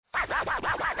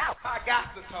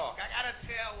talk. I gotta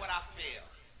tell what I feel.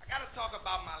 I gotta talk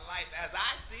about my life as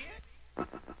I see it.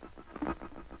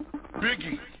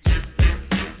 Biggie.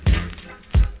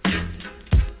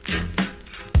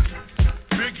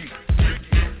 Biggie.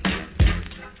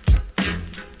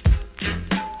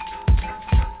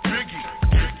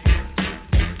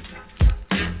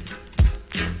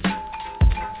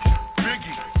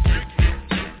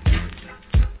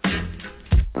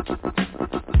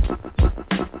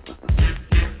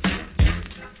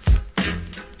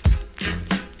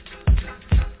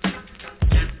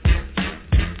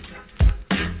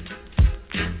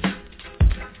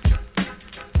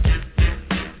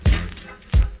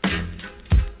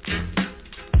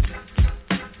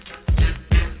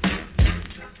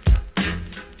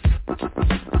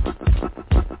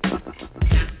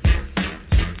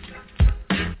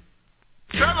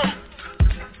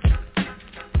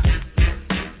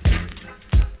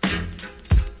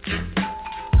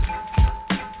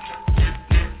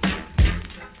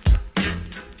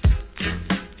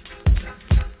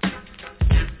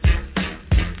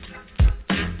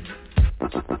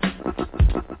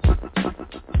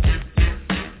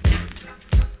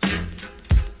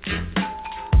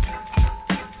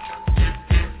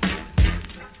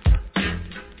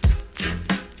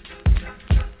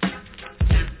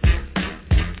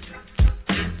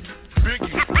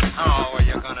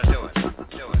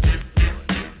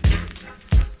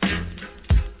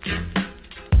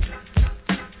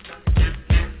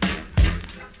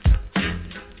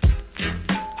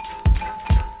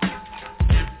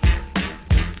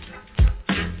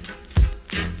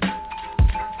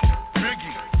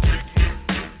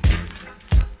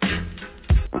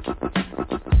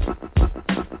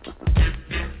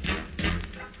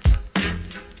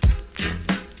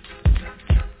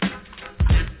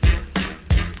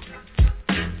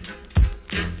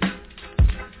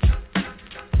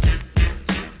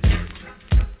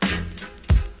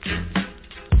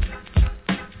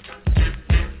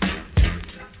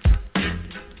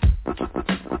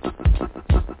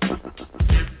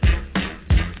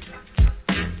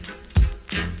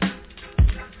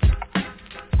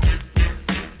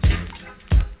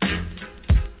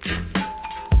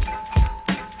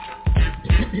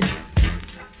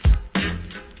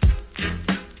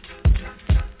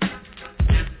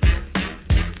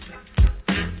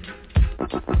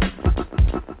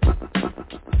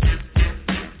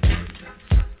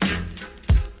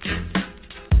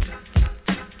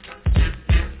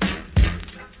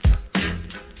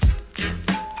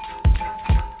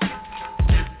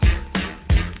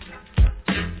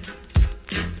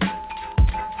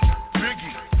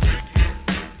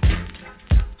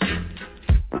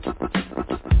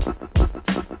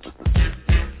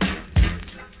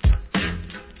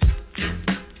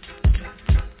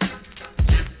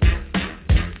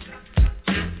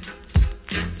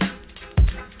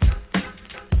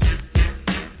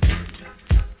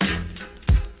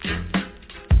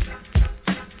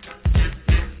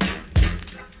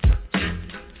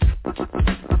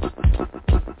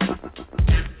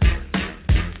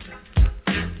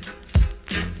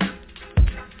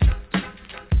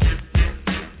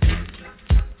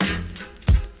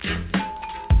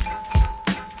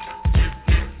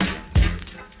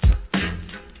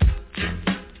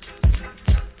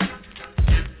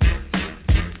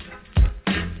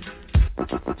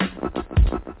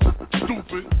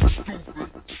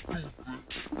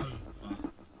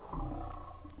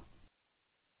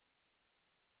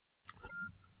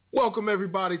 Welcome,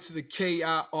 everybody, to the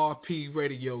KIRP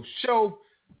Radio Show.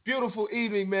 Beautiful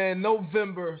evening, man.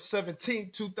 November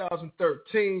 17th,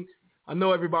 2013. I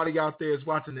know everybody out there is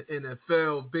watching the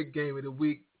NFL. Big game of the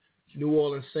week. New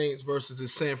Orleans Saints versus the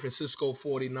San Francisco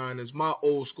 49ers. My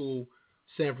old school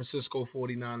San Francisco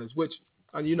 49ers, which,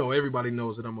 you know, everybody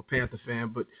knows that I'm a Panther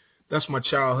fan, but that's my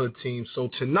childhood team. So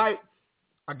tonight,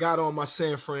 I got on my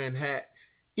San Fran hat.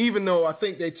 Even though I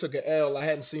think they took an L, I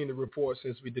hadn't seen the report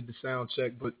since we did the sound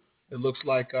check, but it looks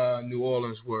like New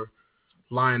Orleans were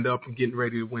lined up and getting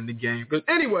ready to win the game. But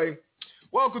anyway,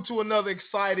 welcome to another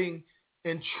exciting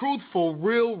and truthful,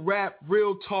 real rap,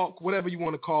 real talk, whatever you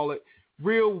want to call it,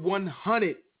 Real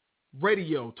 100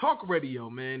 radio, talk radio,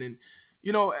 man. And,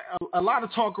 you know, a lot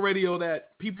of talk radio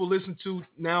that people listen to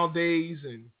nowadays,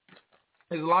 and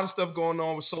there's a lot of stuff going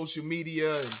on with social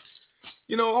media and,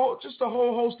 you know, just a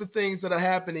whole host of things that are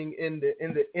happening in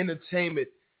the entertainment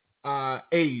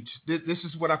age. This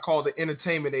is what I call the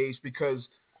entertainment age because,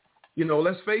 you know,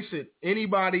 let's face it,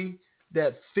 anybody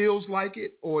that feels like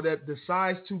it or that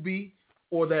decides to be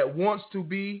or that wants to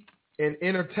be an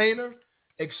entertainer,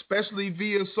 especially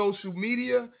via social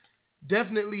media,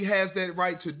 definitely has that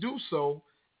right to do so.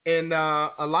 And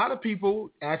a lot of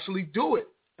people actually do it.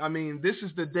 I mean, this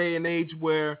is the day and age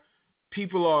where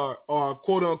people are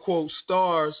quote unquote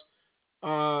stars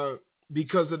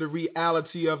because of the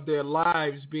reality of their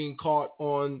lives being caught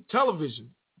on television.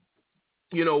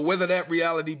 Whether that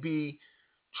reality be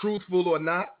truthful or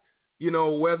not,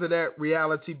 whether that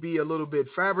reality be a little bit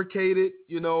fabricated,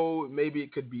 maybe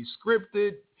it could be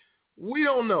scripted. We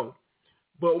don't know.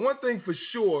 But one thing for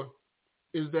sure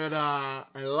is that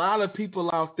a lot of people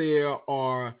out there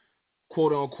are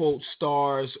quote-unquote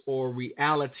stars or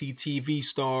reality TV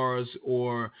stars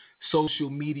or social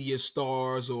media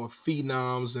stars or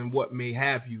phenoms and what may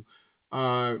have you.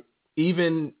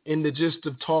 Even in the gist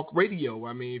of talk radio.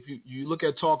 I mean, if you look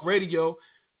at talk radio,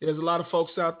 there's a lot of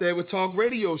folks out there with talk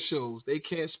radio shows. They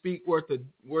can't speak worth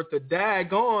a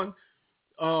daggone,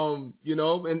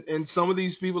 and some of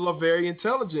these people are very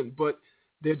intelligent, but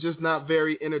they're just not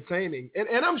very entertaining.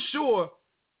 And I'm sure,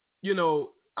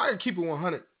 I can keep it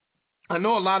 100. I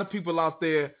know a lot of people out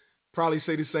there probably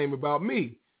say the same about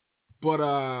me,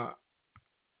 but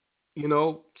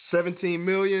 17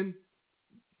 million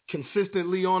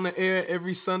consistently on the air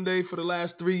every Sunday for the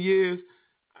last 3 years.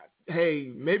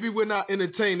 Hey, maybe we're not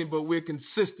entertaining, but we're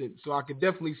consistent. So I could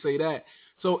definitely say that.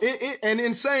 So,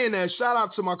 in saying that, shout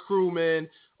out to my crew, man,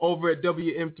 over at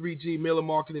WM3G Miller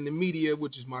Marketing and Media,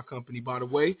 which is my company, by the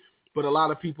way. But a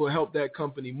lot of people help that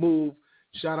company move.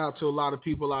 Shout out to a lot of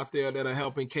people out there that are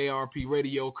helping KRP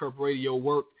Radio, Kerp Radio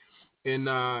work. And,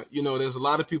 there's a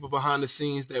lot of people behind the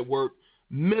scenes that work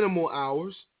minimal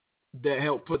hours that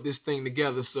help put this thing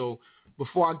together. So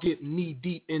before I get knee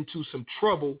deep into some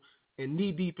trouble and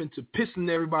knee deep into pissing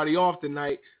everybody off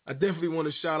tonight, I definitely want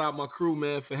to shout out my crew,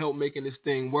 man, for help making this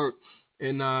thing work.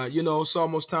 And, it's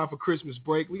almost time for Christmas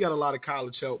break. We got a lot of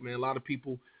college help, man, a lot of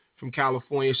people from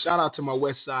California. Shout out to my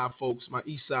West Side folks, my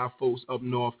East Side folks up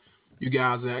north, you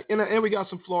guys. And we got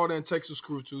some Florida and Texas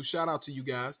crew, too. Shout out to you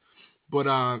guys. But,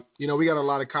 we got a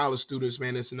lot of college students,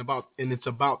 man. It's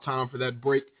about time for that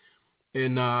break.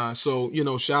 And so,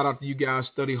 shout out to you guys.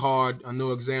 Study hard. I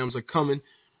know exams are coming.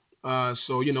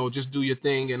 So, just do your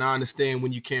thing. And I understand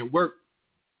when you can't work.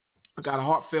 I got a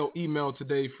heartfelt email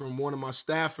today from one of my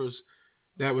staffers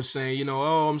that was saying,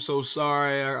 oh, I'm so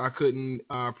sorry. I couldn't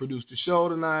produce the show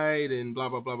tonight and blah,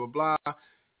 blah, blah, blah, blah.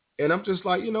 And I'm just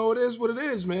like, it is what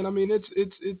it is, man. I mean,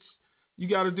 it's you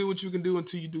got to do what you can do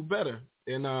until you do better.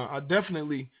 And I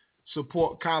definitely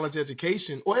support college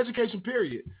education or education,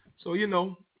 period. So,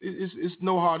 it's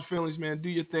no hard feelings, man. Do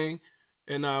your thing.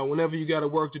 And whenever you got to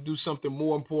work to do something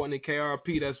more important than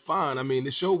KRP, that's fine. I mean,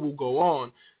 the show will go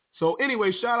on. So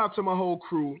anyway, shout out to my whole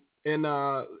crew. And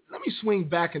let me swing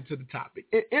back into the topic.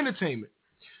 Entertainment.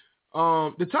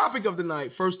 The topic of the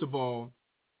night, first of all,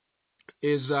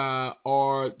 is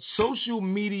are social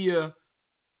media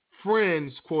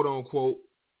friends, quote unquote,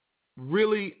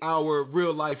 really our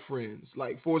real life friends?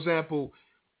 Like, for example,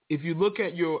 if you look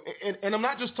at and I'm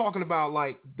not just talking about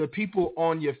like the people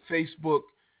on your Facebook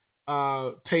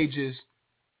pages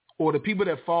or the people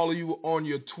that follow you on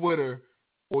your Twitter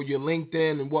or your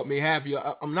LinkedIn and what may have you.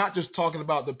 I'm not just talking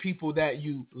about the people that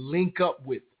you link up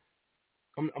with.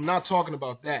 I'm not talking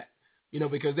about that,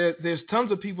 because there's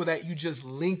tons of people that you just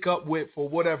link up with for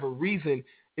whatever reason.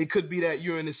 It could be that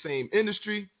you're in the same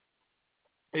industry.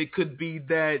 It could be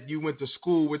that you went to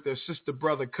school with their sister,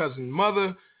 brother, cousin,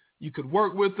 mother. You could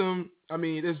work with them. I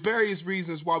mean, there's various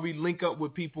reasons why we link up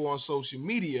with people on social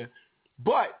media.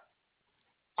 But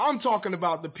I'm talking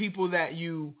about the people that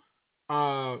you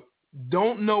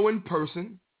don't know in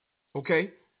person,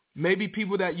 okay? Maybe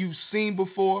people that you've seen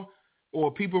before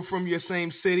or people from your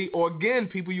same city or, again,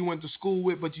 people you went to school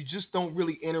with but you just don't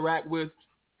really interact with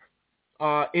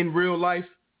in real life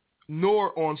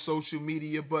nor on social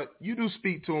media, but you do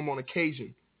speak to them on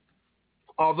occasion.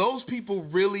 Are those people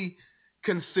really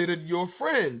considered your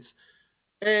friends?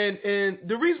 And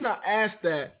the reason I ask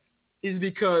that is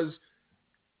because,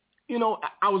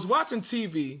 I was watching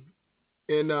TV,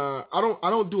 and I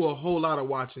don't do a whole lot of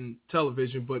watching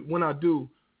television, but when I do,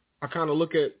 I kind of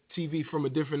look at TV from a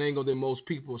different angle than most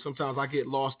people. Sometimes I get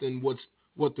lost in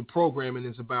what the programming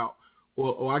is about,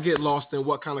 or I get lost in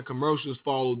what kind of commercials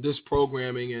follow this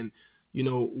programming, and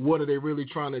what are they really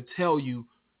trying to tell you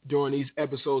during these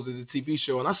episodes of the TV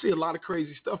show. And I see a lot of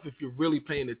crazy stuff if you're really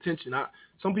paying attention.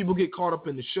 Some people get caught up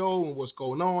in the show and what's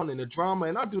going on and the drama,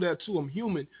 and I do that too. I'm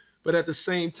human. But at the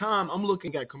same time, I'm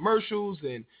looking at commercials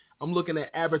and I'm looking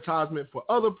at advertisement for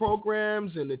other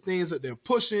programs and the things that they're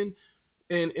pushing,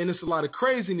 and it's a lot of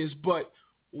craziness. But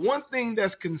one thing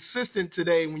that's consistent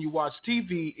today when you watch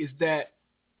TV is that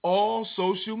all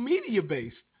social media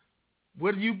based,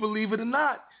 whether you believe it or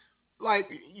not. like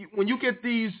when you get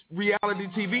these reality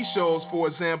TV shows, for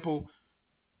example,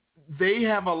 they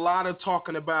have a lot of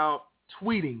talking about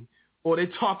tweeting, or they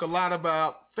talk a lot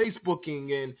about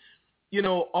Facebooking, and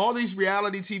all these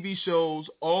reality TV shows,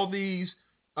 all these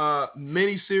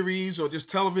mini-series or just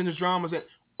television dramas, and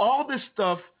all this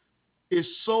stuff is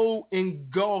so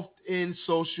engulfed in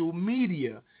social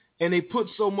media, and they put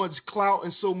so much clout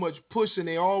and so much push, and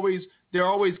they're always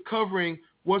covering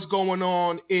what's going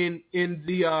on in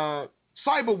the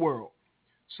cyber world.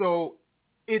 So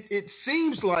it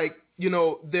seems like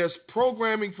there's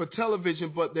programming for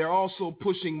television, but they're also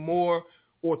pushing more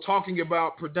or talking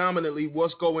about predominantly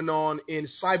what's going on in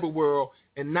cyber world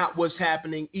and not what's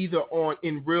happening either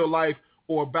in real life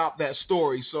or about that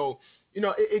story. So,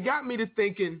 it got me to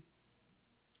thinking,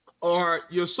 are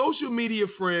your social media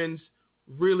friends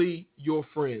really your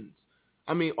friends?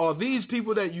 I mean, are these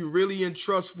people that you really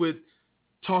entrust with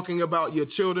talking about your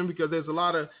children? Because there's a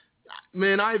lot of,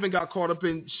 man, I even got caught up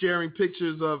in sharing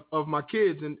pictures of my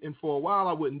kids, and for a while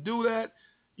I wouldn't do that.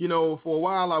 For a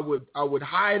while I would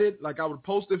hide it, like I would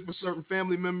post it for certain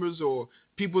family members or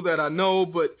people that I know.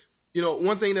 But,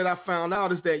 one thing that I found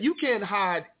out is that you can't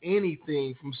hide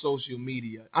anything from social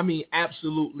media. I mean,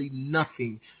 absolutely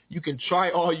nothing. You can try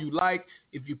all you like.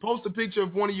 If you post a picture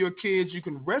of one of your kids, you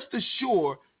can rest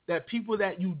assured that people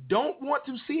that you don't want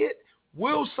to see it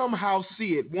will somehow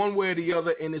see it one way or the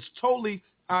other, and it's totally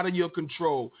out of your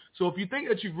control. So if you think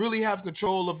that you really have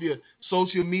control of your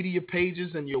social media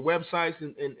pages and your websites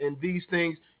and these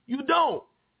things, you don't.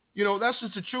 That's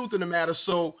just the truth of the matter.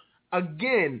 So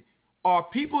again, are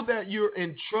people that you're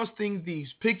entrusting these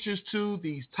pictures to,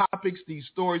 these topics, these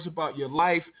stories about your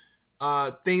life,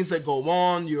 things that go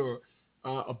on, your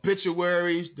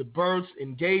obituaries, the births,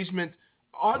 engagements,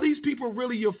 are these people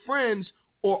really your friends,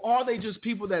 or are they just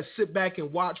people that sit back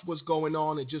and watch what's going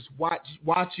on and just watch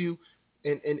you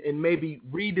and maybe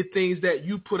read the things that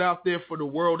you put out there for the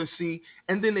world to see,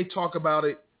 and then they talk about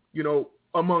it,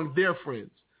 among their friends?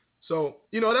 So,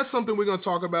 that's something we're going to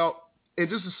talk about. In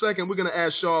just a second, we're going to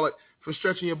ask Charlotte from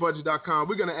StretchingYourBudget.com.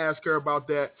 We're going to ask her about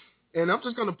that. And I'm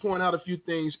just going to point out a few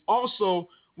things. Also,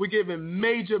 we're giving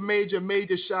major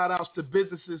shout-outs to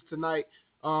businesses tonight.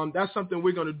 That's something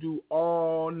we're going to do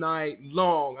all night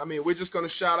long. I mean, we're just going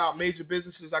to shout out major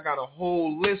businesses. I got a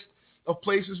whole list of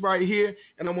places right here,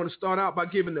 and I want to start out by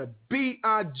giving the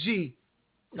BIG,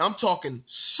 I'm talking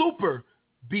super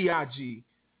BIG,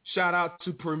 shout out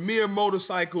to Premier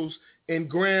Motorcycles in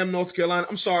Graham, North Carolina.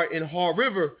 In Haw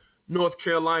River, North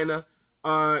Carolina.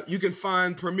 You can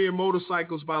find Premier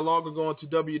Motorcycles by logging on to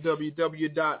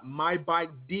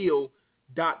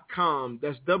www.mybikedeal.com.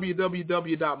 That's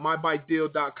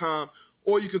www.mybikedeal.com.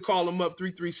 Or you could call them up,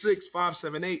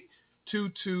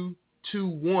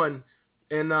 336-578-2221.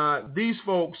 And these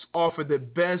folks offer the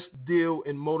best deal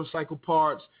in motorcycle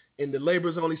parts, and the labor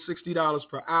is only $60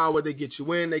 per hour. They get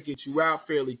you in, they get you out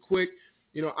fairly quick.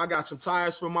 I got some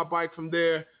tires for my bike from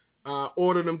there.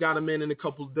 Ordered them, got them in a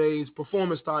couple of days.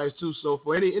 Performance tires too. So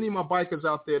for any of my bikers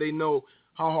out there, they know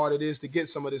how hard it is to get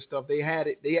some of this stuff. They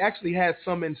actually had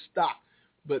some in stock,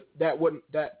 but that wasn't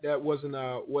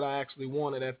what I actually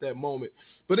wanted at that moment.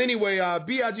 But anyway,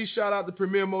 BIG shout out to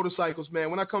Premier Motorcycles, man.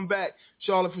 When I come back,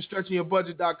 Charlotte from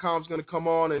StretchingYourBudget.com is going to come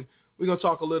on, and we're going to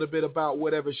talk a little bit about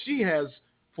whatever she has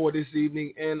for this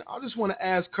evening. And I just want to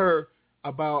ask her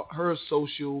about her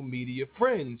social media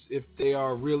friends, if they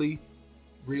are really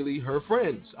her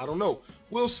friends. I don't know.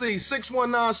 We'll see.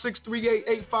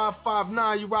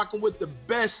 619-638-8559. You're rocking with the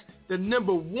best, the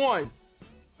number one,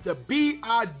 the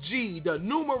BIG, the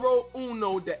numero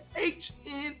uno, the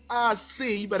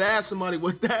HNIC. You better ask somebody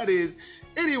what that is.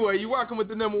 Anyway, you're rocking with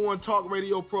the number one talk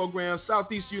radio program,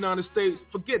 Southeast United States.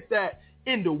 Forget that,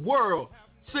 in the world.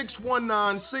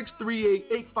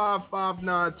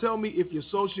 619-638-8559. Tell me if your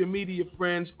social media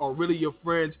friends are really your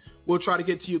friends. We'll try to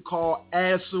get to your call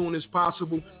as soon as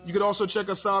possible. You can also check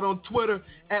us out on Twitter,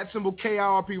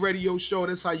 @KIRP Radio Show.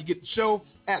 That's how you get the show.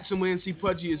 @NC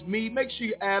Pudgy is me. Make sure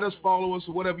you add us, follow us,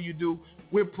 or whatever you do.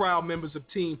 We're proud members of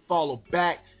Team Follow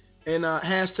Back. And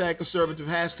hashtag conservative,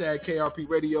 hashtag KRP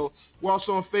Radio. We're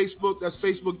also on Facebook. That's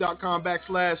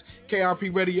facebook.com/KRP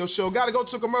Radio Show. Got to go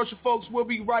to commercial, folks. We'll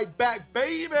be right back,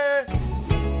 baby.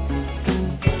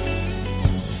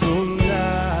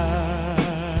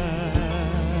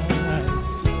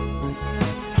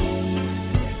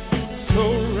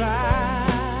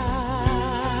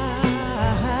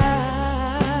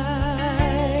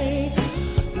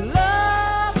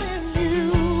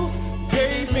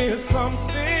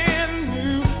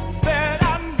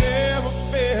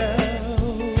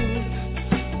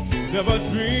 Never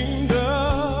dreamed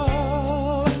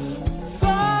of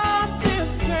something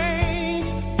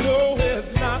changed. No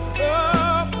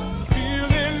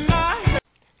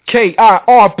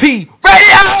KIRP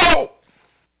Radio!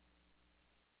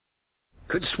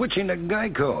 Could switching to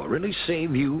Geico really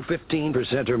save you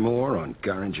 15% or more on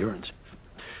car insurance?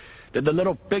 Did the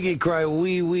little piggy cry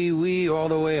wee, wee, wee all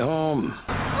the way home?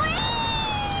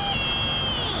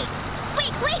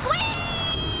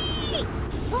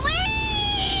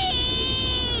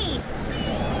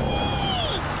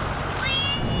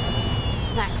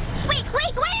 Wait!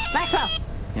 Maxwell!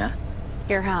 Yeah?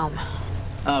 You're home.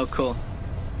 Oh, cool.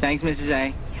 Thanks, Mrs.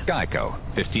 A. Geico.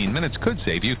 15 minutes could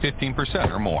save you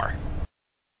 15% or more.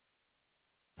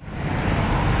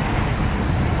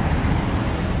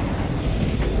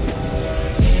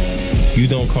 You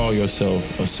don't call yourself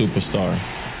a superstar.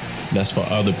 That's for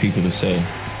other people to say.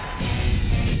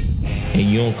 And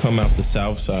you don't come out the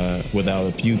South Side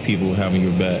without a few people having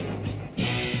your back.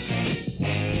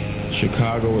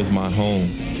 Chicago is my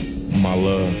home, my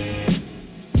love.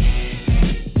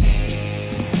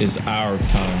 It's our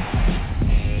time.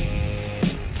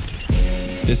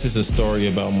 This is a story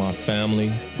about my family,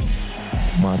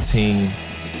 my team,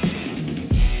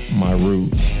 my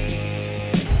roots.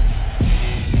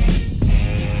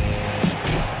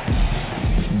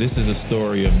 This is a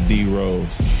story of D. Rose.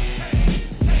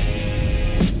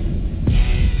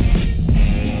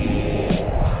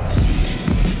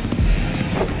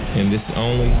 And this is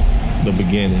only the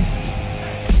beginning.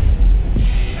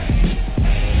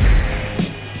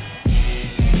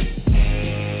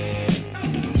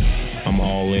 I'm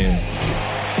all in.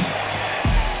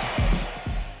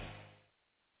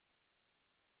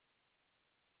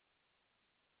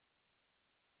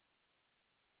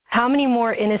 How many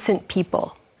more innocent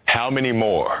people? How many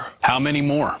more? How many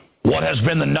more? What has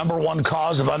been the number one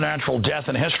cause of unnatural death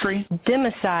in history?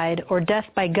 Democide, or death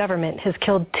by government, has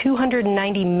killed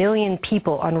 290 million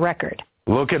people on record.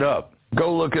 Look it up.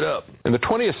 Go look it up. In the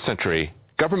 20th century,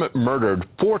 government murdered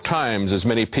 4 times as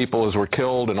many people as were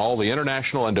killed in all the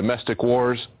international and domestic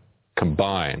wars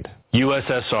combined.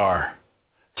 USSR,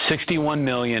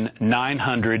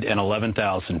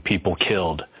 61,911,000 people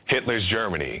killed. Hitler's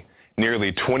Germany,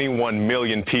 nearly 21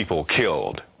 million people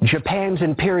killed. Japan's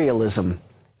imperialism,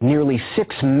 nearly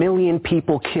 6 million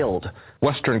people killed.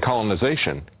 Western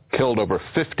colonization killed over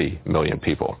 50 million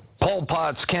people. Pol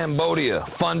Pot's Cambodia,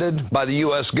 funded by the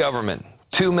U.S. government.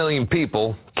 2 million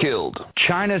people killed.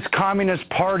 China's Communist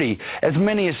Party, as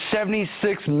many as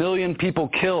 76 million people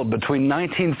killed between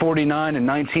 1949 and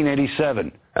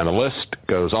 1987. And the list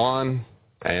goes on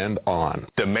and on.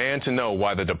 Demand to know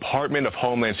why the Department of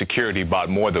Homeland Security bought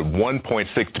more than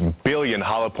 1.6 billion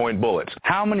hollow point bullets.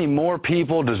 How many more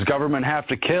people does government have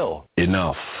to kill?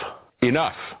 Enough.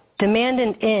 Enough. Demand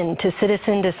an end to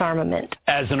citizen disarmament.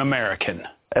 As an American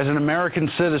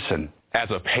citizen. As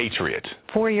a patriot.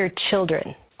 For your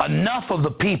children. Enough of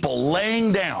the people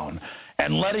laying down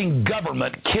and letting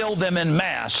government kill them en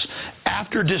masse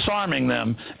after disarming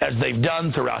them, as they've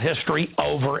done throughout history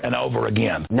over and over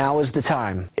again. Now is the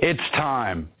time. It's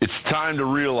time. It's time to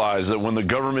realize that when the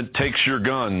government takes your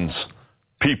guns,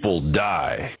 people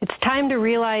die. It's time to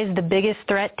realize the biggest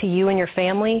threat to you and your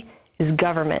family is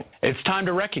government. It's time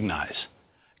to recognize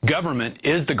government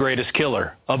is the greatest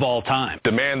killer of all time.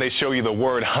 Demand they show you the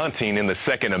word hunting in the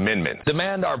Second Amendment.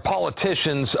 Demand our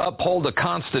politicians uphold the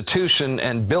Constitution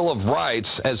and Bill of Rights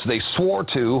as they swore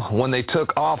to when they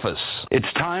took office. It's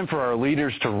time for our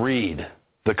leaders to read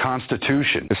the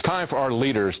Constitution. It's time for our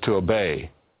leaders to obey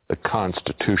the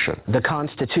Constitution. The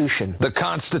Constitution. The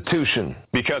Constitution.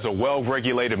 Because a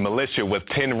well-regulated militia with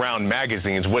 10-round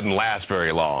magazines wouldn't last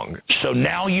very long. So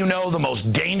now you know the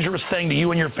most dangerous thing to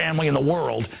you and your family in the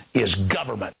world is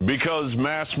government. Because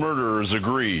mass murderers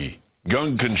agree.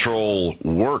 Gun control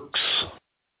works.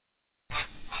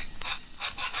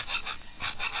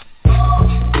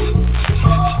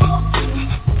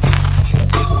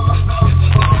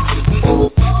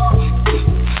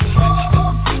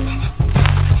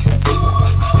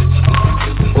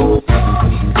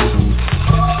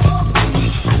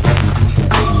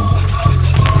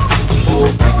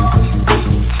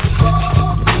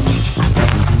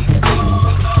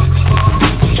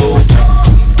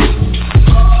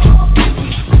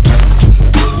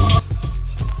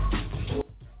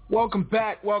 Welcome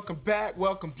back, welcome back,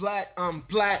 welcome black, I'm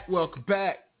black, welcome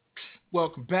back,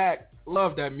 welcome back.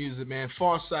 Love that music, man.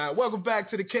 Farside. Welcome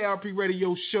back to the KRP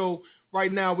Radio Show.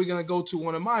 Right now, we're going to go to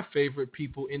one of my favorite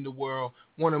people in the world,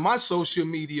 one of my social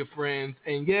media friends,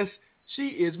 and yes, she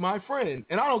is my friend.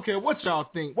 And I don't care what y'all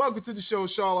think. Welcome to the show,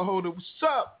 Charlotte Holder. What's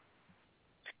up?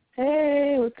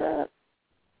 Hey, what's up?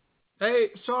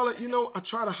 Hey, Charlotte, you know, I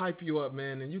try to hype you up,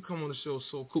 man, and you come on the show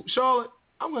so cool. Charlotte,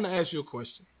 I'm going to ask you a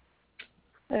question.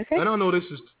 Okay. And I know this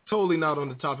is totally not on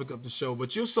the topic of the show,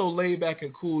 but you're so laid back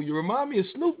and cool. You remind me of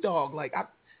Snoop Dogg. Like,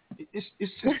 it's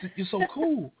just you're so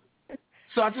cool.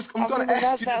 So I'm going to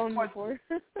ask you this question.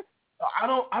 I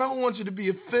don't want you to be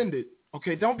offended.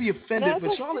 Okay, don't be offended.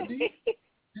 But Charlotte, do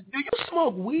you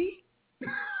smoke weed?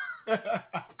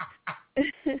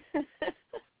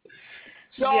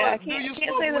 Charlotte, I can't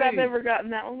say that I've ever gotten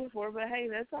that one before, but hey,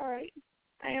 that's all right.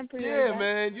 I am pretty laid back.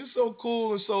 Man, you're so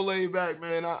cool and so laid back,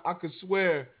 man. I could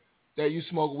swear that you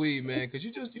smoke weed, man, because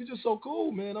you're just so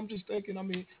cool, man. I'm just thinking. I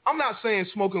mean, I'm not saying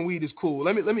smoking weed is cool.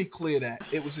 Let me clear that.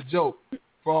 It was a joke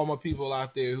for all my people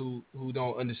out there who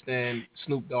don't understand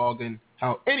Snoop Dogg and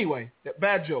how. Anyway, that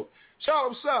bad joke. Charlotte,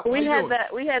 what's up?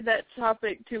 We had that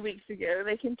topic 2 weeks ago.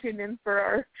 They can tune in for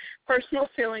our personal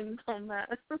feelings on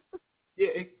that.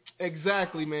 Yeah,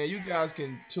 exactly, man. You guys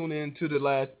can tune in to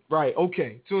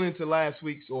tune into last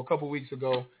week's or a couple weeks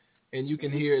ago, and you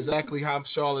can hear exactly how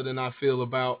Charlotte and I feel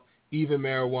about even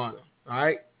marijuana. All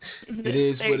right? It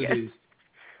is what it is.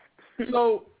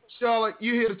 So, Charlotte,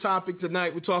 you hear the topic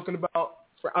tonight. We're talking about,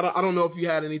 I don't know if you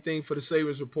had anything for the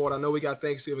Savings Report. I know we got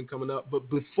Thanksgiving coming up, but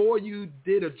before you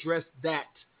did address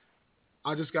that,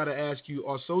 I just got to ask you,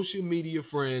 are social media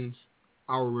friends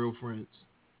our real friends?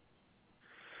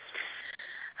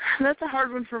 That's a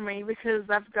hard one for me because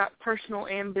I've got personal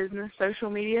and business social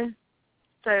media.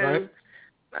 So,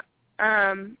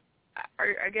 I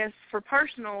guess for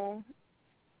personal,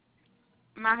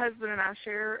 my husband and I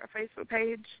share a Facebook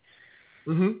page,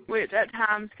 which at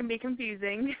times can be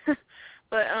confusing.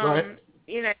 But,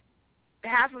 you know,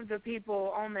 half of the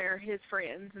people on there are his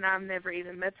friends, and I've never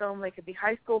even met them. They could be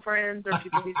high school friends or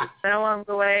people he just met along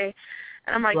the way.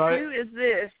 And I'm like, who is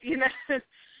this? You know?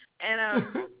 And,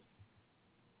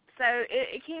 so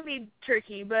it can be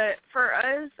tricky, but for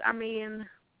us, I mean,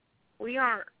 we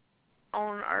aren't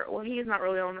on he's not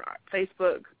really on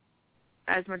Facebook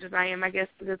as much as I am, I guess,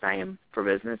 because I am for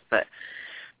business. But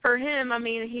for him, I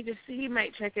mean, he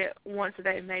might check it once a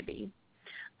day, maybe.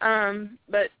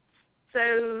 But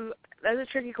so that's a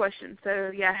tricky question.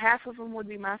 So yeah, half of them would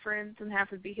be my friends and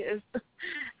half would be his,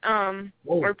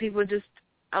 or people just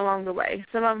along the way.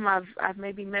 Some of them I've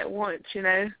maybe met once, you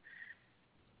know.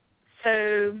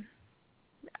 So,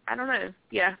 I don't know,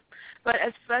 yeah. But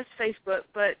that's Facebook.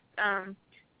 But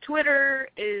Twitter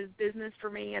is business for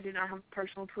me. I do not have a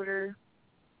personal Twitter.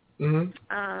 And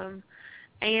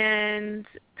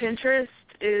Pinterest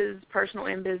is personal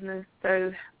and business,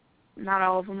 so not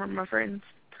all of them are my friends.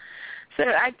 So,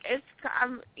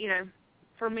 you know,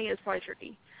 for me it's probably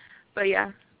tricky. But,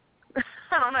 yeah,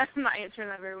 I don't know. I'm not answering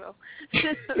that very well.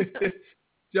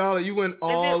 Charlotte, you went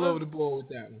all over the board with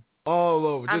that one. All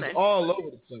over, just all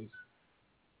over the place.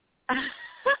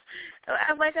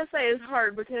 Like I say, it's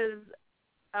hard because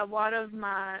a lot of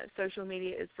my social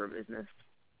media is for business.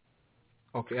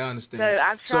 Okay, I understand. So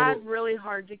I've tried really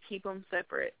hard to keep them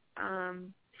separate.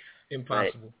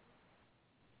 Impossible.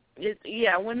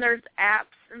 When there's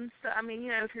apps and stuff, I mean, you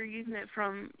know, if you're using it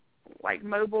from, like,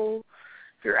 mobile,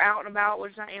 if you're out and about,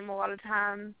 which I am a lot of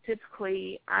times,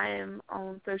 typically I am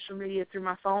on social media through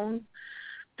my phone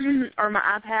or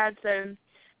my iPad, so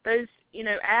those, you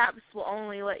know, apps will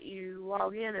only let you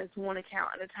log in as one account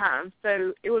at a time.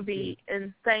 So it would be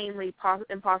insanely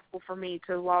impossible for me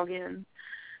to log in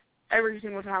every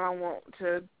single time I want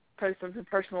to post something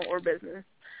personal or business.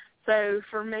 So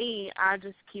for me, I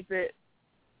just keep it,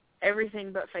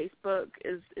 everything but Facebook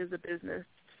is a business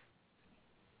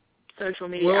social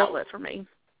media outlet for me.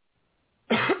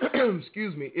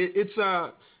 Excuse me. It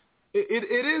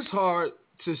is hard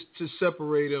to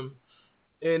separate them,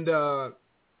 and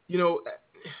you know,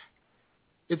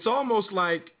 it's almost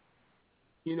like,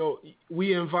 you know,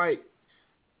 we invite.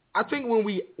 I think when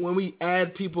we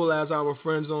add people as our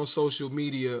friends on social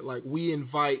media, like we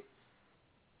invite.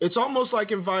 It's almost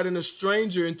like inviting a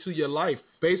stranger into your life,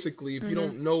 basically, if you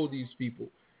don't know these people.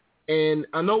 And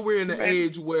I know we're in an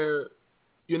age where,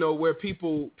 you know, where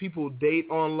people date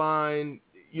online.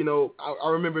 You know, I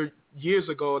remember years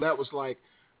ago that was like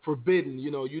forbidden.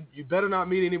 You know, you better not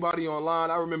meet anybody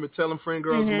online. I remember telling friend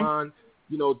girls of mine,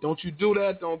 you know, don't you do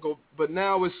that, don't go. But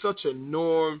now it's such a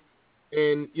norm,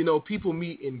 and you know, people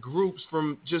meet in groups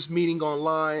from just meeting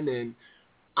online, and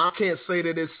I can't say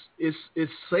that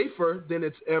it's safer than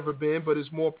it's ever been, but it's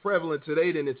more prevalent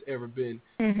today than it's ever been.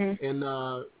 And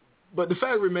but the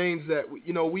fact remains that,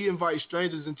 you know, we invite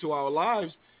strangers into our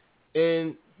lives,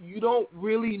 and you don't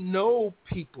really know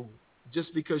people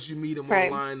just because you meet them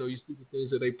online or you see the things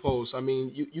that they post. I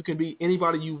mean, you can be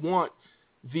anybody you want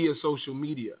via social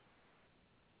media.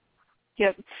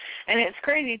 Yep, and it's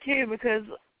crazy too because,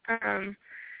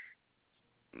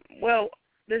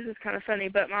 this is kind of funny,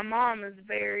 but my mom is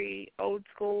very old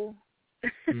school,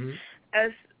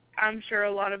 as I'm sure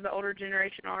a lot of the older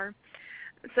generation are.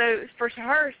 So for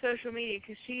her, social media,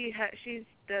 because she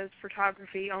does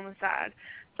photography on the side.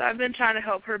 So I've been trying to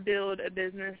help her build a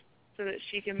business so that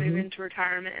she can move into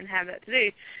retirement and have that to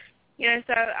do. You know,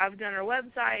 so I've done her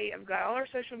website. I've got all her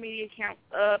social media accounts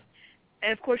up.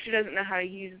 And, of course, she doesn't know how to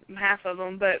use half of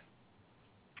them, but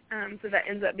so that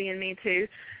ends up being me too.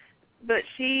 But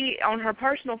she, on her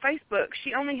personal Facebook,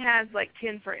 she only has like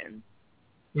 10 friends.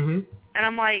 And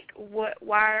I'm like, what?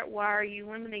 Why are you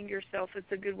limiting yourself? It's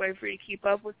a good way for you to keep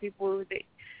up with people that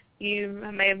you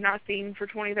may have not seen for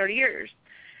 20, 30 years.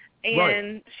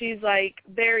 And she's like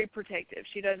very protective.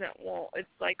 She doesn't want, it's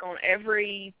like on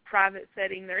every private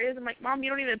setting there is. I'm like, Mom, you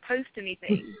don't even post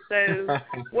anything. So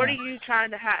what are you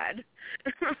trying to hide,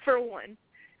 for one?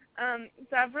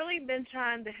 So I've really been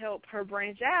trying to help her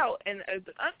branch out and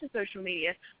open up to social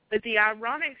media. But the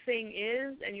ironic thing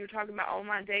is, and you were talking about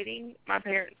online dating, my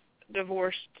parents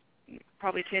divorced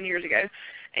probably 10 years ago.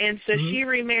 And so she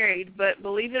remarried, but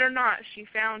believe it or not, she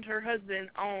found her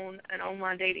husband on an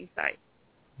online dating site.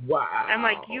 Wow. I'm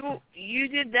like, you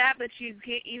did that, but you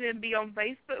can't even be on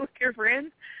Facebook with your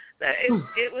friends?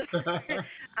 It was,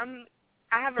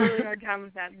 I have a really hard time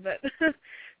with that, but...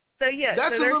 So, yeah,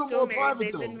 that's so they're still married. Private,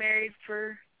 They've though. been married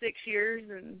for 6 years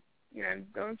and, you know,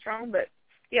 going strong. But,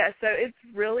 yeah, so it's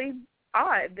really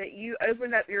odd that you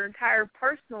opened up your entire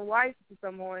personal life to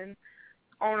someone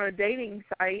on a dating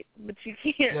site, but you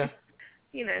can't,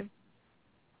 you know.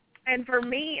 And for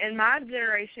me and my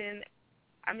generation,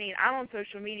 I mean, I'm on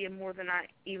social media more than I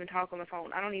even talk on the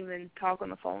phone. I don't even talk on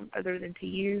the phone other than to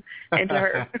you and to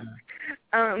her.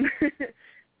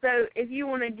 So if you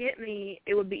want to get me,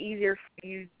 it would be easier for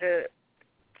you to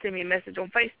send me a message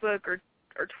on Facebook or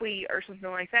tweet or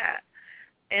something like that,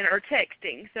 or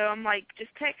texting. So I'm like, just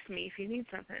text me if you need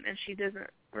something. And she doesn't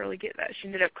really get that. She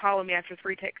ended up calling me after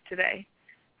 3 texts today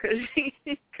because she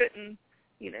couldn't,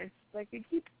 you know, like, you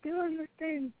keep doing this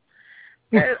thing.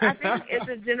 So I think it's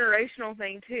a generational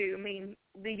thing, too. I mean,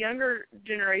 the younger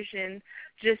generation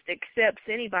just accepts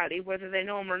anybody, whether they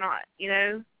know them or not, you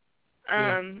know?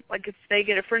 Like if they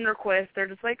get a friend request, they're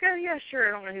just like, oh, yeah, sure,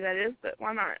 I don't know who that is, but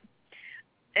why not?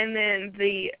 And then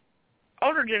the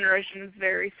older generation is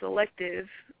very selective,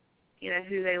 you know,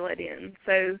 who they let in.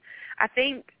 So I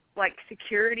think, like,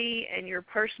 security and your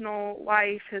personal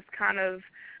life has kind of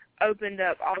opened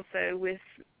up also with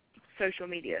social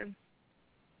media.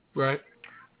 Right.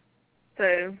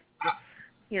 So,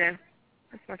 you know,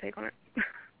 that's my take on it.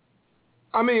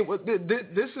 I mean,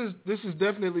 this is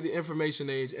definitely the information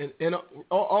age, and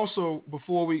also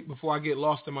before I get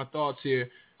lost in my thoughts here,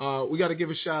 we got to give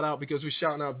a shout out because we're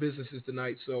shouting out businesses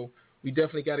tonight. So we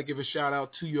definitely got to give a shout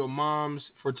out to your mom's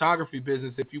photography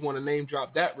business. If you want to name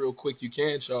drop that real quick, you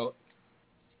can, Charlotte.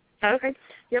 Okay.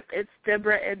 Yep, it's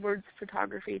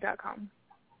DeborahEdwardsPhotography.com.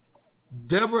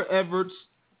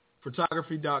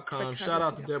 DeborahEdwardsPhotography.com. Shout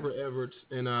out to Deborah Edwards,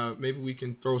 and maybe we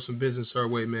can throw some business her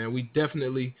way, man. We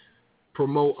definitely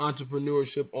promote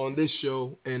entrepreneurship on this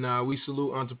show, and we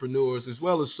salute entrepreneurs as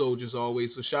well as soldiers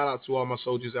always. So shout out to all my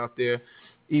soldiers out there,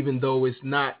 even though it's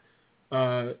not,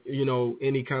 you know,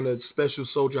 any kind of special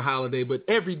soldier holiday, but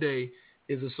every day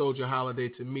is a soldier holiday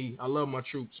to me. I love my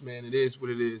troops, man. It is what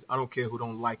it is. I don't care who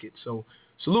don't like it. So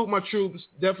salute my troops.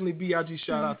 Definitely BIG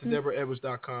shout out to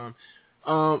DeborahEdwards.com.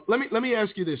 Let me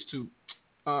ask you this too.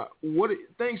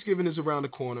 Thanksgiving is around the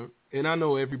corner, and I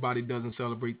know everybody doesn't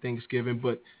celebrate Thanksgiving,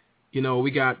 but you know,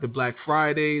 we got the Black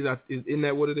Fridays. Isn't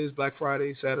that what it is? Black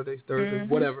Friday, Saturday, Thursday,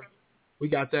 whatever. We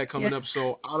got that coming up.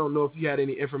 So I don't know if you had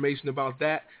any information about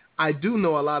that. I do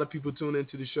know a lot of people tune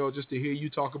into the show just to hear you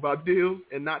talk about deals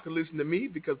and not to listen to me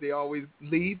because they always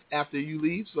leave after you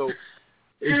leave. So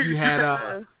if you had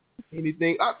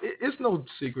anything, it's no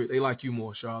secret. They like you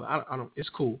more, Charlotte. I don't. It's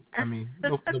cool. I mean,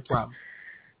 no problem.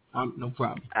 No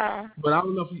problem. But I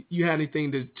don't know if you had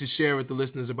anything to share with the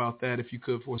listeners about that, if you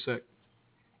could for a sec.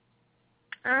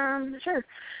 Sure.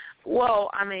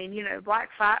 Well, I mean, you know, Black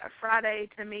Friday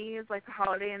to me is like a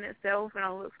holiday in itself, and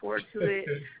I look forward to it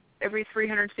every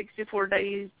 364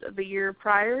 days of the year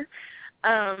prior.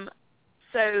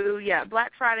 So, yeah,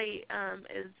 Black Friday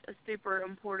is a super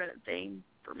important thing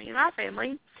for me and my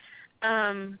family.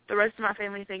 The rest of my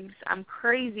family thinks I'm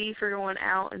crazy for going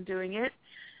out and doing it,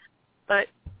 but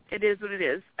it is what it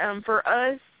is. For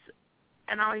us,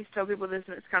 and I always tell people this,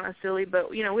 and it's kind of silly,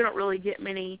 but, you know, we don't really get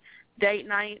many date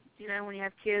nights, you know, when you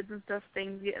have kids and stuff,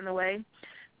 things get in the way.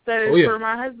 So for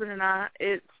my husband and I,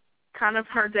 it's kind of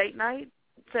our date night.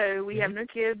 So we have no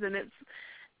kids, and it's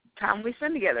time we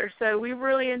spend together. So we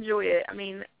really enjoy it. I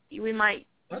mean, we might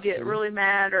get really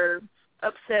mad or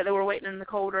upset that we're waiting in the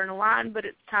cold or in a line, but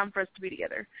it's time for us to be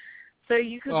together. So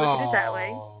you could look at it that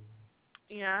way.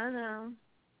 Yeah, I know.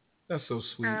 That's so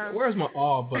sweet. Where's my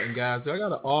aw button, guys? Do I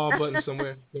got an aw button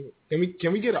somewhere?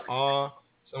 Can we get an aw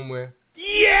somewhere?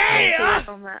 Yeah!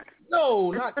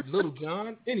 No, not Little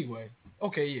John. Anyway.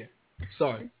 Okay, yeah.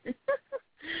 Sorry.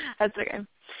 That's okay.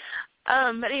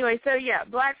 But anyway, so yeah,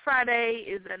 Black Friday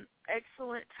is an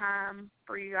excellent time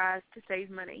for you guys to save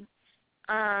money.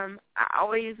 I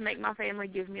always make my family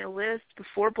give me a list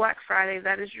before Black Friday.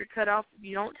 That is your cutoff. If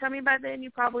you don't tell me by then, you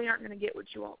probably aren't going to get what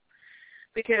you want,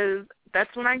 because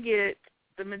that's when I get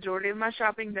the majority of my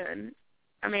shopping done.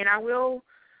 I mean, I will,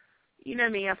 you know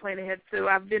me, I plan ahead, so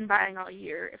I've been buying all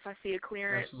year. If I see a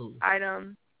clearance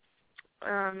item,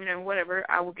 whatever,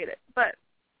 I will get it. But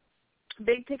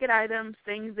big ticket items,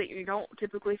 things that you don't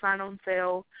typically find on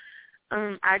sale,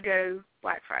 I go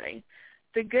Black Friday.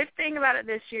 The good thing about it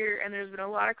this year, and there's been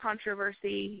a lot of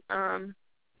controversy,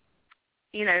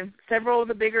 several of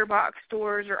the bigger box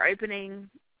stores are opening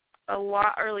a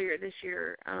lot earlier this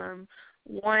year.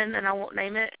 One, and I won't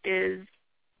name it, is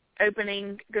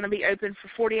going to be open for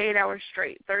 48 hours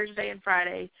straight, Thursday and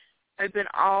Friday, open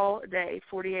all day,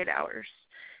 48 hours.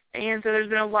 And so there's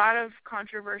been a lot of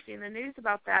controversy in the news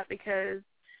about that, because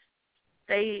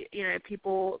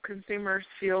consumers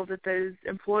feel that those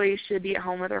employees should be at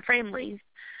home with their families.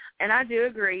 And I do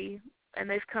agree. And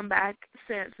they've come back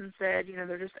since and said,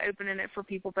 they're just opening it for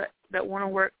people that want to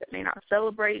work, that may not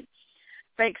celebrate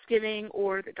Thanksgiving,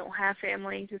 or that don't have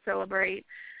family to celebrate.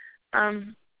 So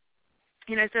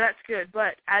that's good.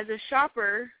 But as a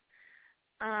shopper,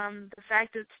 the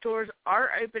fact that stores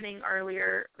are opening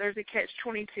earlier, there's a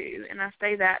catch-22. And I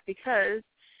say that because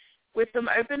with them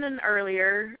opening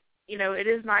earlier, it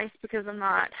is nice because I'm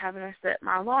not having to set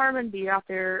my alarm and be out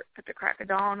there at the crack of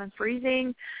dawn and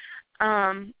freezing.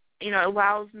 It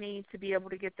allows me to be able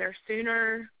to get there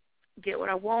sooner, get what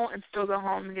I want, and still go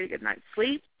home and get a good night's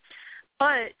sleep.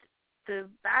 But the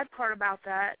bad part about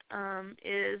that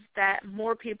is that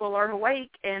more people are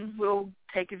awake and will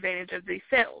take advantage of these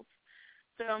sales.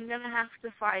 So I'm going to have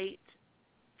to fight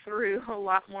through a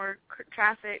lot more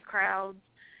traffic, crowds,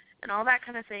 and all that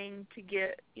kind of thing to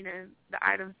get, the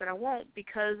items that I want,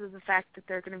 because of the fact that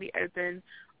they're going to be open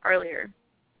earlier.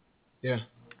 Yeah.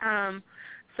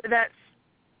 So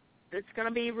it's going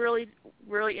to be really,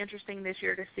 really interesting this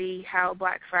year to see how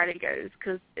Black Friday goes,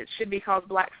 because it should be called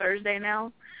Black Thursday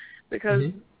now, because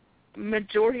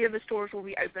majority of the stores will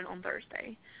be open on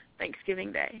Thursday,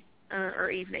 Thanksgiving Day, or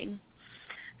evening.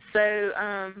 So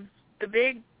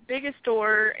the biggest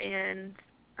store, and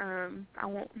I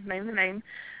won't name the name,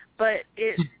 but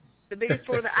it's the biggest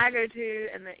store that I go to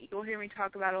and that you'll hear me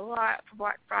talk about a lot for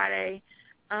Black Friday.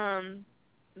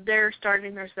 They're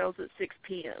starting their sales at 6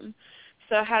 p.m.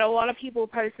 So I had a lot of people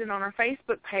posting on our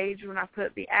Facebook page when I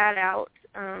put the ad out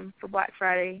for Black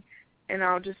Friday, and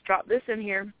I'll just drop this in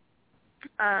here.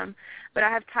 But I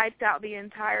have typed out the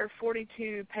entire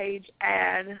 42-page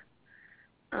ad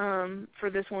for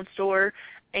this one store,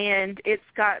 and it's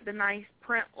got the nice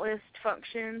print list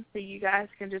function, so you guys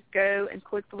can just go and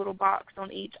click the little box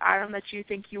on each item that you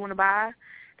think you want to buy,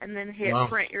 and then hit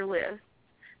print your list.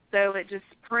 So it just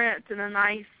prints in a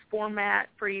nice format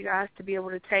for you guys to be able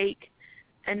to take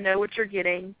and know what you're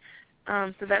getting.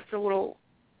 So that's a little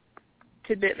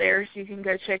tidbit there, so you can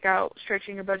go check out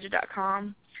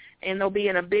stretchingyourbudget.com, and they'll be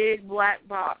in a big black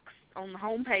box on the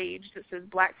home page that says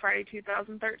Black Friday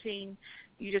 2013.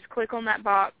 You just click on that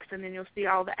box, and then you'll see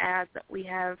all the ads that we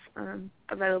have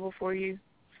available for you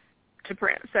to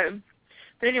print. So,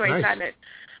 but anyway, side note.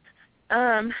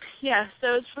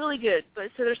 So it's really good. But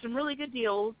so there's some really good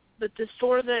deals. But the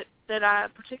store that I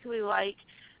particularly like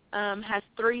has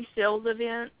 3 sales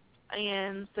events,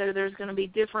 and so there's going to be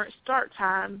different start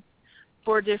times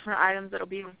for different items that will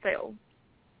be on sale.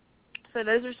 So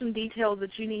those are some details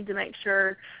that you need to make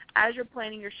sure as you're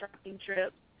planning your shopping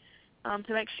trip,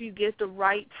 to make sure you get the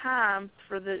right times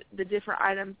for the different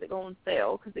items that go on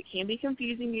sale, because it can be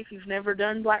confusing if you've never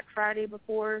done Black Friday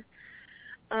before.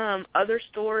 Other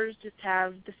stores just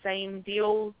have the same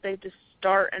deals. They just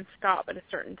start and stop at a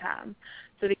certain time.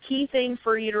 So the key thing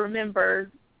for you to remember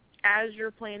as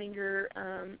you're planning your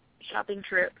shopping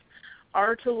trip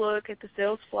are to look at the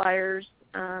sales flyers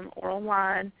or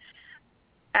online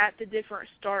at the different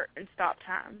start and stop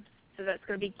times. So that's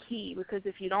going to be key, because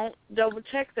if you don't double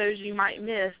check those, you might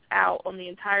miss out on the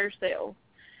entire sale.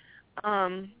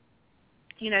 Some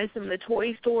of the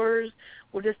toy stores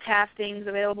will just have things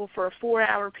available for a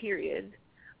 4-hour period.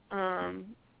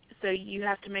 So you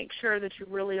have to make sure that you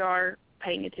really are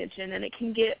paying attention, and it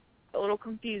can get a little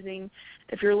confusing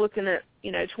if you're looking at,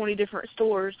 20 different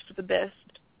stores for the best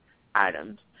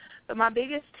items. But my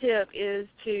biggest tip is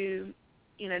to,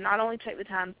 not only check the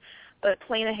times, but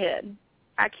plan ahead.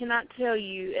 I cannot tell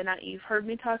you, and you've heard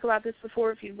me talk about this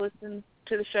before if you've listened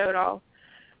to the show at all,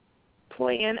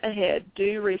 plan ahead.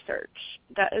 Do research.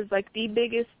 That is like the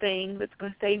biggest thing that's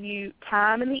going to save you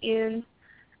time in the end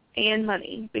and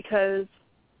money because,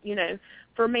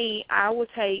 for me, I will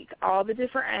take all the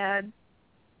different ads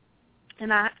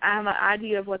and I have an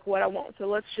idea of like what I want. So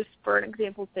let's just, for an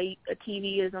example, say a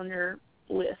TV is on your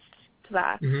list to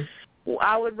buy. Mm-hmm. Well,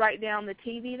 I would write down the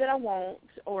TV that I want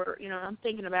or, I'm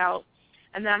thinking about,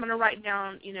 and then I'm going to write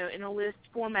down, in a list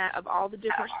format of all the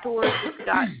different stores that's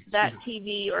got that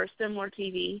TV or a similar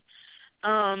TV.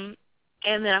 And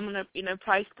then I'm going to,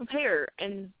 price compare.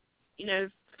 And,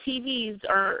 TVs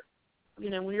are,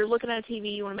 when you're looking at a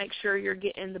TV, you want to make sure you're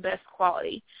getting the best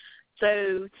quality.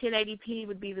 So 1080p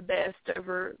would be the best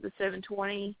over the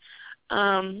 720.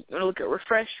 I'm going to look at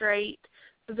refresh rate.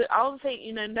 So that all the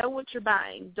things, know what you're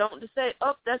buying. Don't just say,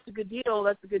 oh, that's a good deal,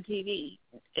 that's a good TV.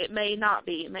 It may not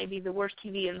be. It may be the worst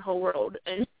TV in the whole world.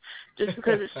 And just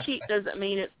because it's cheap doesn't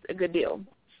mean it's a good deal.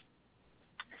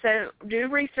 So do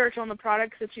research on the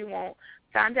products that you want.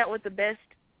 Find out what the best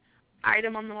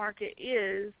item on the market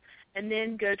is, and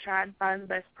then go try and find the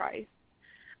best price.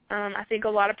 I think a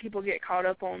lot of people get caught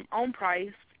up on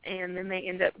price, and then they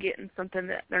end up getting something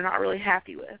that they're not really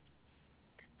happy with.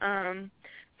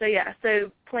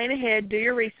 So plan ahead, do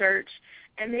your research,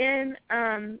 and then,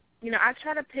 I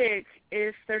try to pick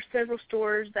if there's several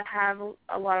stores that have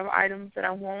a lot of items that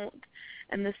I want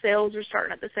and the sales are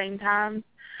starting at the same time,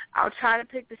 I'll try to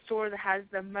pick the store that has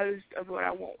the most of what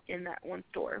I want in that one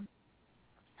store.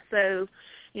 So,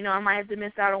 I might have to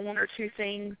miss out on one or two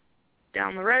things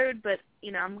down the road, but,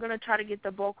 I'm going to try to get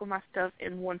the bulk of my stuff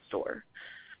in one store.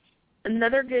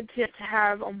 Another good tip to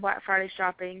have on Black Friday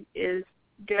shopping is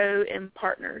go in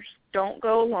partners. Don't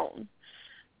go alone.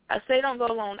 I say don't go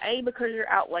alone, A, because you're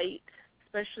out late,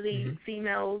 especially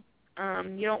females.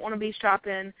 You don't want to be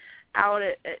shopping out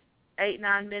at 8,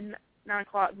 9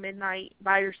 o'clock, midnight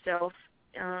by yourself.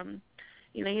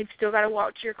 You've still got to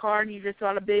watch your car, and you just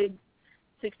got a big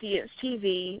 60-inch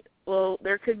TV. Well,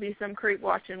 there could be some creep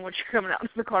watching what you're coming out of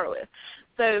the car with.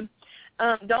 So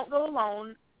don't go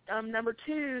alone. Number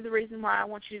two, the reason why I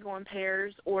want you to go in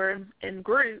pairs or in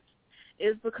groups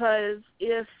is because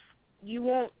if you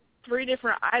want 3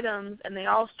 different items and they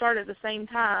all start at the same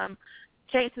time,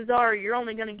 chances are you're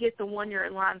only going to get the one you're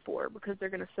in line for because they're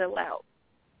going to sell out.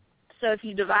 So if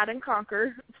you divide and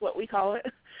conquer, that's what we call it,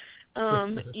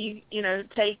 you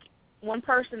take one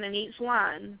person in each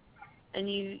line and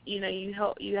you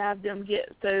have them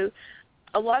get. So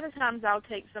a lot of times I'll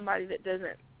take somebody that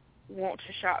doesn't want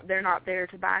to shop. They're not there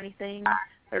to buy anything.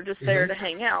 They're just there to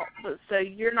hang out. But so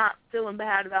you're not feeling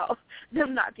bad about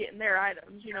them not getting their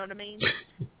items, you know what I mean?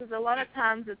 Because a lot of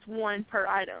times it's one per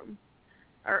item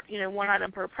or, one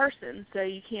item per person. So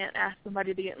you can't ask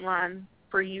somebody to get in line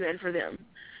for you and for them.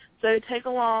 So take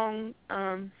along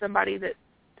somebody that's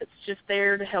just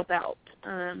there to help out.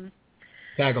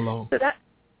 Tag along. So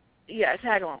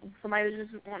tag along. Somebody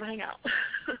that just want to hang out.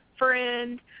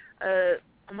 Friend, a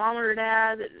mom or a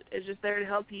dad that is just there to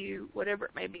help you, whatever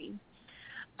it may be.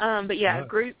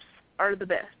 Groups are the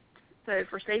best. So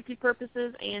for safety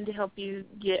purposes and to help you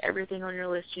get everything on your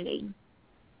list you need.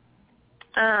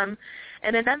 And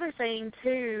another thing,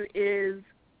 too, is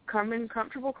come in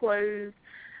comfortable clothes.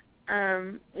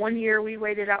 One year we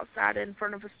waited outside in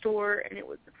front of a store, and it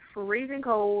was freezing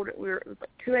cold. It was like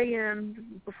 2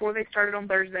 a.m. before they started on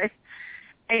Thursday,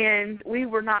 and we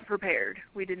were not prepared.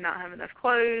 We did not have enough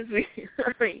clothes. We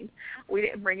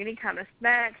didn't bring any kind of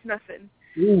snacks, nothing.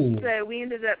 Ooh. So we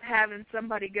ended up having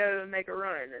somebody go and make a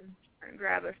run and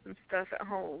grab us some stuff at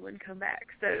home and come back.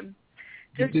 So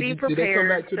just be prepared. Did they come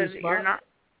back to the spot? You're not.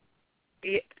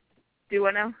 Do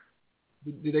what now?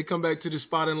 Did they come back to the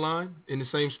spot in line, in the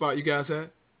same spot you guys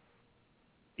had?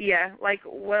 Yeah,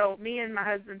 me and my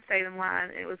husband stayed in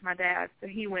line, and it was my dad, so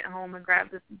he went home and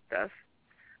grabbed us some stuff.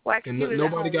 Well, actually, and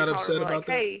nobody got upset about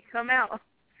that? Hey, come out.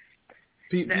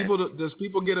 Does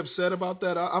people get upset about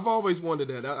that? I've always wondered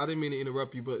that. I didn't mean to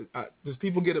interrupt you, but does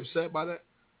people get upset by that?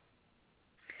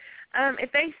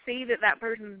 If they see that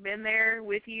person's been there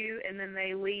with you and then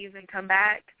they leave and come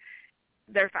back,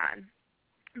 they're fine.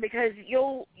 Because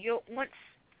you'll once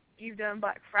you've done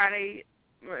Black Friday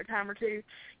a time or two,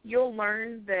 you'll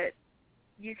learn that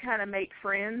you kind of make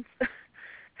friends,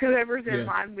 whoever's in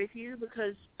line with you,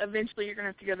 because eventually you're going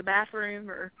to have to go to the bathroom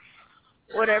or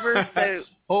whatever. So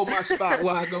hold my spot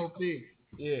while I go pee.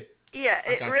 Yeah. Yeah,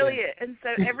 it really is. And so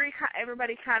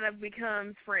everybody kind of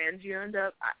becomes friends. You end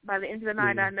up, by the end of the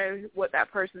night, I know what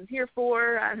that person's here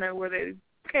for. I know where they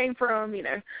came from,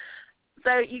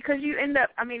 So, because you end up,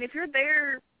 I mean, if you're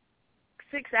there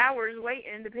 6 hours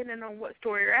waiting, depending on what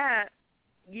store you're at,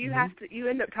 you have to, you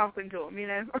end up talking to them, you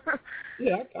know.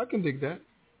 Yeah, I can dig that.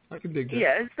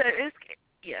 Yeah, so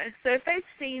so if they've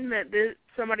seen that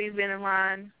somebody's been in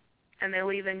line and they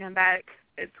leave and come back,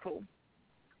 it's cool.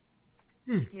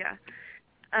 Yeah.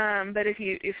 But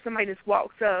if somebody just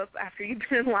walks up after you've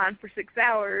been in line for 6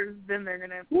 hours, then they're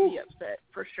gonna be upset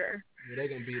for sure. Yeah, they're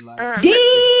gonna be like,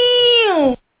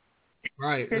 damn.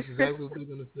 Right, that's exactly what they're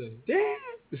gonna say. Damn,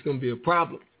 it's gonna be a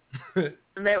problem.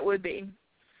 That would be.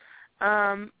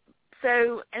 So,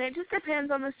 and it just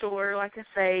depends on the store. Like I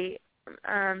say,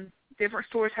 different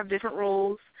stores have different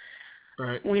rules.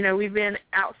 Right. You know, we've been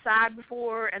outside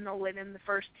before, and they'll let in the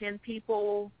first 10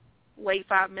 people. Wait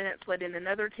 5 minutes, let in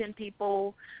another 10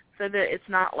 people, so that it's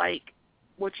not like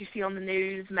what you see on the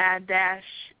news, mad dash,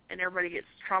 and everybody gets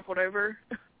trampled over.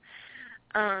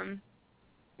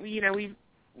 You know,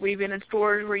 we've been in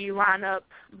stores where you line up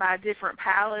by different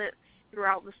pallets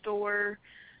throughout the store,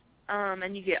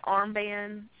 and you get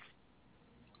armbands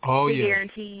to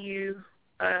guarantee you,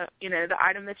 you know, the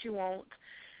item that you want.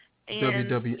 And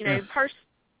WWF. you know,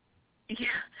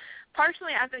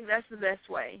 personally, I think that's the best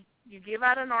way. You give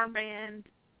out an armband,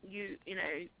 you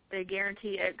know, they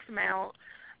guarantee X amount,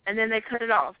 and then they cut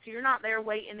it off. So you're not there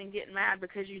waiting and getting mad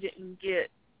because you didn't get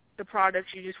the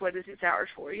product you just waited 6 hours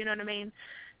for. You know what I mean?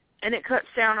 And it cuts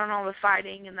down on all the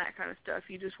fighting and that kind of stuff.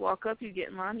 You just walk up, you get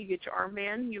in line, you get your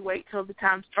armband, you wait till the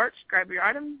time starts, grab your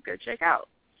item, go check out.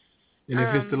 And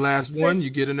if it's the last one, you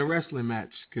get in a wrestling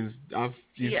match, because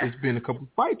it's been a couple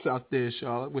fights out there,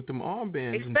 Charlotte, with them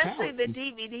armbands. Especially and the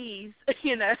DVDs,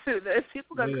 you know, the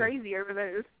people go crazy over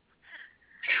those.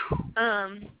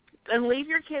 And leave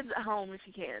your kids at home if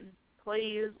you can.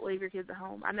 Please leave your kids at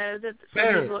home. I know that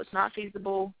some people it's not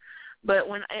feasible, but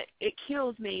when it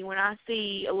kills me when I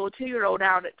see a little 2-year-old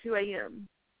out at 2 a.m.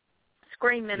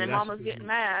 screaming and mama's getting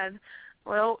mad.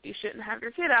 Well, you shouldn't have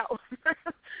your kid out.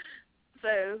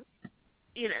 So,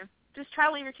 you know, just try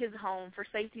to leave your kids at home for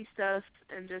safety stuff,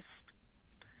 and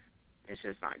it's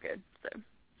just not good. So,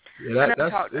 that's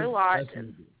talked a lot.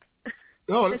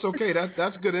 No, that's okay.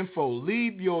 That's good info.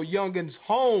 Leave your youngins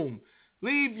home.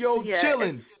 Leave your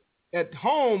chillin' at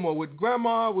home or with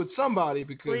grandma, with somebody,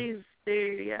 because please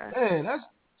do, man, that's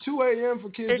 2 a.m. for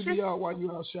kids to be out while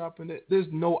you're out shopping. There's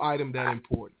no item that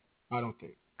important, I don't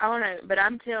think. I don't know, but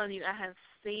I'm telling you, I have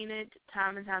seen it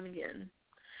time and time again.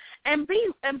 And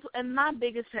my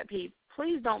biggest pet peeve,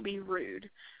 please don't be rude.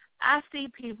 I see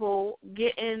people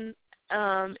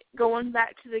going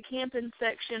back to the camping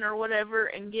section or whatever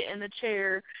and getting the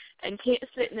chair and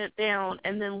sitting it down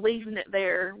and then leaving it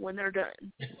there when they're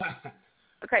done.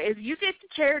 Okay, if you get the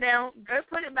chair down, go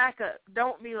put it back up.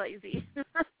 Don't be lazy.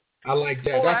 I like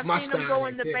that. Or That's I've my seen style. them go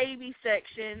in right the there. baby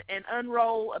section and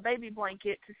unroll a baby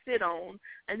blanket to sit on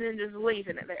and then just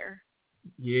leaving it there.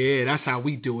 Yeah, that's how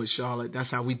we do it, Charlotte. That's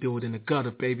how we do it in the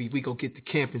gutter, baby. We go get the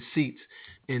camping seats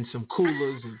and some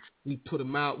coolers, and we put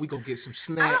them out. We go get some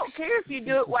snacks. I don't care if you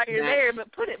do it while you're there,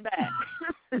 but put it back.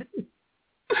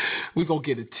 We go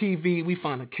get a TV. We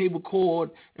find a cable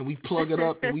cord, and we plug it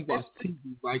up, and we watch TV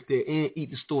right there and eat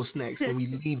the store snacks, and we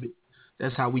leave it.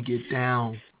 That's how we get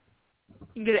down. You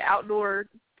can get an outdoor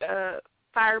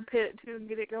fire pit, too, and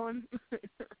get it going.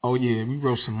 Oh, yeah. We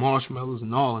roast some marshmallows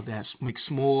and all of that. Make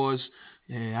s'mores.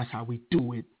 Yeah, that's how we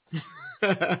do it.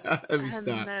 Let me stop.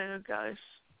 No, gosh.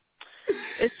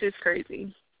 It's just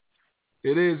crazy.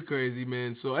 It is crazy,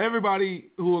 man. So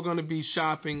everybody who are going to be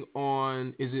shopping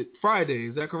on, is it Friday?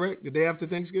 Is that correct? The day after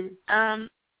Thanksgiving?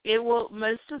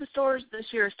 Most of the stores this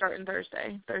year are starting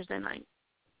Thursday night.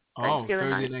 Oh,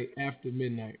 Thursday night after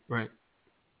midnight, right.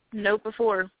 Nope,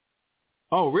 before.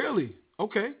 Oh, really?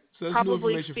 Okay. So that's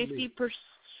probably new information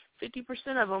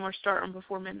 50% of them are starting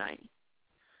before midnight.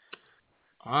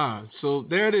 So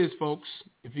there it is, folks.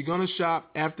 If you're going to shop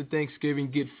after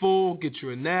Thanksgiving, get full, get you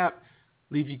a nap,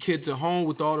 leave your kids at home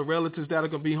with all the relatives that are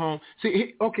going to be home.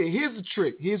 See, okay, here's the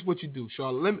trick. Here's what you do,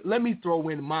 Charlotte. Let me throw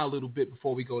in my little bit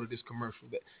before we go to this commercial.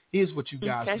 Here's what you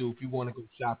guys do if you want to go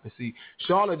shop and see.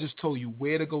 Charlotte just told you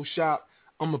where to go shop.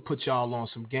 I'm going to put y'all on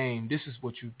some game. This is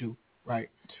what you do, right?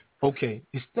 Okay,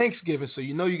 it's Thanksgiving, so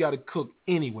you know you got to cook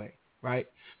anyway, right?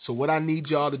 So what I need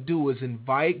y'all to do is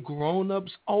invite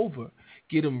grown-ups over.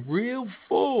 Get them real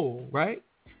full, right?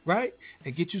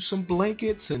 And get you some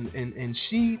blankets and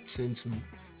sheets and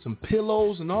some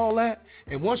pillows and all that.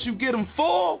 And once you get them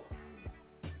full,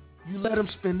 you let them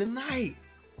spend the night.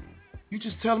 You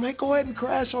just tell them, hey, go ahead and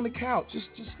crash on the couch.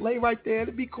 Just lay right there.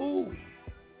 It'll be cool.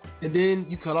 And then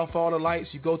you cut off all the lights.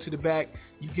 You go to the back.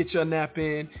 You get your nap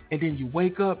in. And then you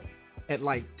wake up at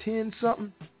like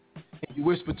 10-something. And you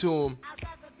whisper to them,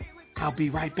 I'll be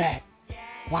right back.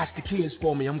 Watch the kids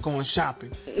for me. I'm going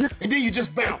shopping. And then you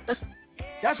just bounce.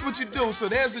 That's what you do. So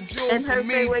there's a jewel and for hope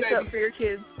me, they wake baby. up for your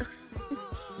kids.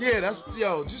 Yeah,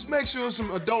 just make sure there's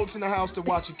some adults in the house to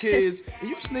watch your kids, and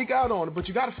you sneak out on it, but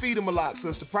you got to feed them a lot, so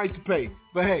it's the price to pay.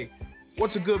 But hey,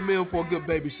 what's a good meal for a good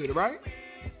babysitter, right?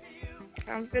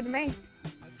 Sounds good to me.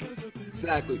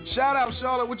 Exactly. Shout out,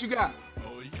 Charlotte, what you got?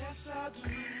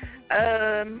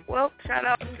 Well, shout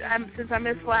out, since I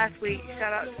missed last week,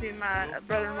 shout out to my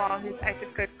brother-in-law who's active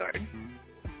Coast Guard.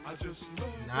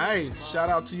 Nice. Shout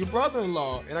out to your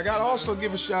brother-in-law. And I got to also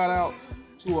give a shout out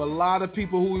to a lot of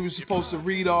people who we were supposed to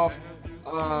read off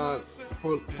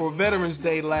for Veterans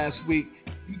Day last week.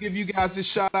 We give you guys this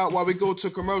shout out while we go to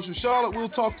commercial. Charlotte, we'll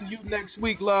talk to you next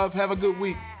week, love. Have a good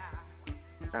week.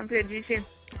 Sounds good. You too.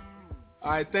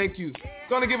 All right, thank you.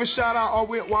 Going to give a shout out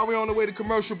while we're on the way to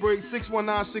commercial break,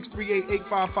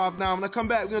 619-638-8559. When I come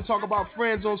back, we're going to talk about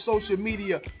friends on social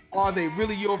media. Are they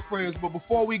really your friends? But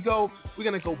before we go, we're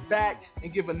going to go back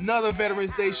and give another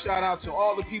Veterans Day shout out to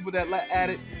all the people that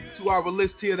added to our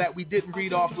list here that we didn't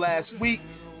read off last week.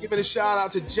 Giving a shout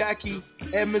out to Jackie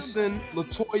Edmondson,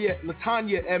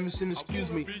 Latanya Edmondson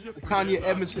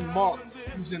Mark,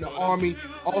 who's in the Army.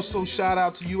 Also shout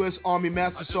out to U.S. Army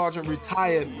Master Sergeant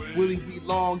retired Willie B.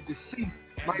 Long, deceased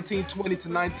 1920 to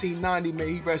 1990.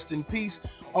 May he rest in peace.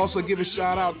 Also give a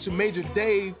shout out to Major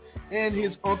Dave and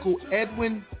his uncle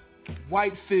Edwin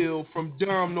Whitefield from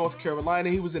Durham, North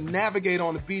Carolina. He was a navigator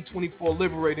on the B-24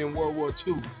 Liberator in World War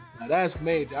II. Now that's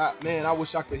major. I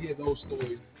wish I could hear those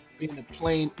stories. Being a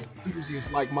plane enthusiast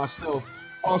like myself.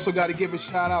 Also got to give a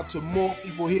shout out to more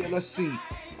people here. Let's see.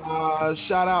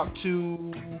 Shout out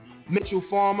to Mitchell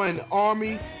Farmer in the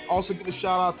Army. Also give a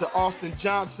shout out to Austin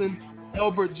Johnson,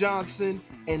 Elbert Johnson,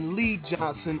 and Lee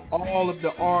Johnson, all of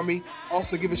the Army.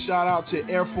 Also give a shout out to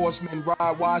Air Forceman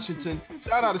Rod Washington.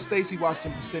 Shout out to Stacy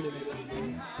Washington for sending it.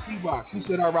 She rocks. He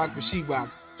said I rock, but she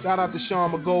rocks. Shout out to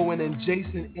Sean McGowan and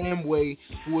Jason Amway,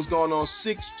 who was going on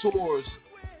 6 tours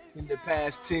in the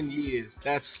past 10 years.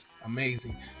 That's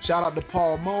amazing. Shout out to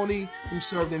Paul Money, who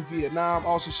served in Vietnam.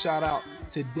 Also shout out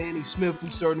to Danny Smith, who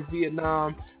served in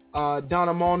Vietnam.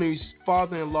 Donna Money's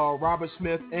father-in-law, Robert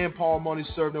Smith, and Paul Money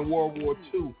served in World War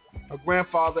II. Her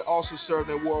grandfather also served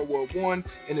in World War I,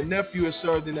 and the nephew has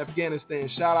served in Afghanistan.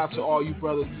 Shout out to all you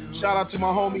brothers. Shout out to my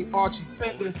homie Archie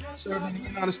Fender, served in the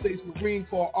United States Marine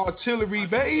Corps Artillery,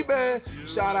 baby.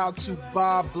 Shout out to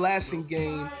Bob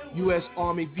Blassingame, U.S.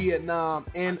 Army Vietnam,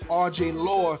 and R.J.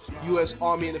 Lohr, U.S.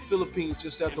 Army in the Philippines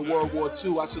just after World War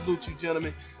II. I salute you,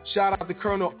 gentlemen. Shout out to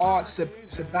Colonel Art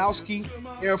Sabowski,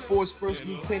 Air Force First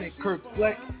Lieutenant Kirk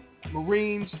Fleck,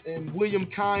 Marines, and William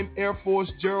Keim, Air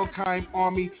Force, Gerald Keim,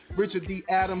 Army, Richard D.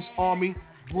 Adams, Army,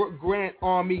 Brooke Grant,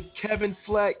 Army, Kevin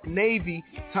Fleck, Navy,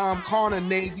 Tom Carner,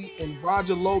 Navy, and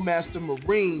Roger Lowmaster,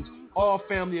 Marines, all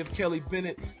family of Kelly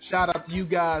Bennett. Shout out to you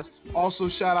guys. Also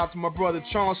shout out to my brother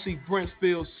Chauncey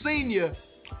Brentsfield Sr.,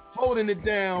 holding it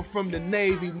down from the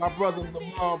Navy, my brother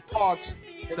Lamont Parks,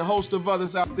 and a host of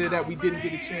others out there that we didn't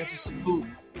get a chance to salute.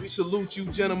 We salute you,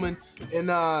 gentlemen, and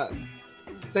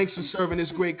thanks for serving this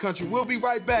great country. We'll be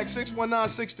right back.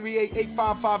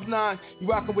 619-638-8559. You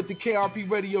rocking with the KRP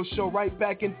Radio Show. Right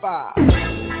back in 5.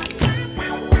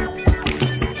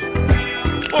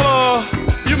 Well,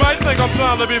 you might think I'm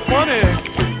trying to be funny,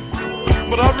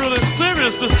 but I'm really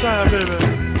serious this time, baby.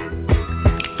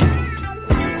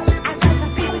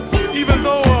 Even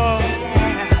though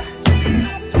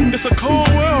it's a cold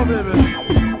world, baby,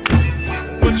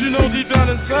 but you know deep down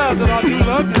inside that I do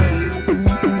love you.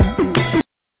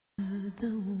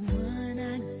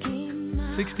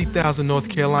 60,000 North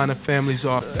Carolina families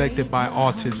are affected by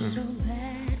autism.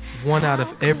 1 out of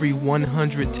every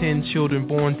 110 children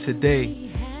born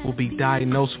today will be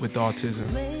diagnosed with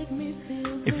autism.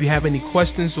 If you have any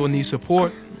questions or need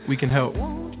support, we can help.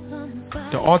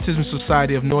 The Autism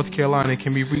Society of North Carolina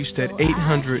can be reached at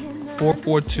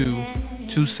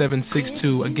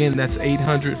 800-442-2762. Again, that's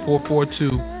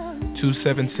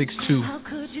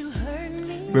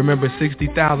 800-442-2762. Remember,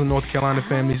 60,000 North Carolina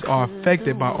families are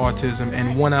affected by autism,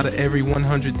 and 1 out of every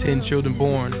 110 children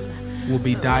born will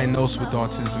be diagnosed with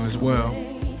autism as well.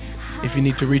 If you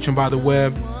need to reach them by the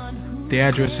web, the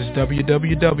address is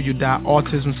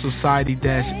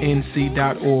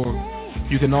www.autismsociety-nc.org.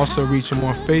 You can also reach them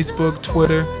on Facebook,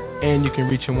 Twitter, and you can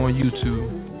reach them on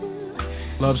YouTube.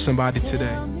 Love somebody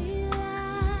today.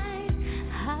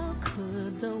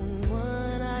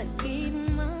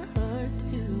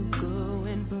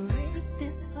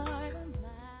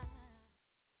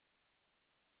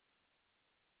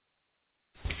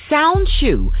 Sound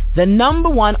Chew, the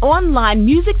 #1 online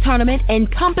music tournament,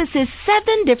 encompasses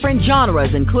 7 different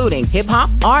genres, including hip-hop,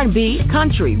 R&B,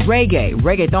 country, reggae,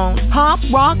 reggaeton, pop,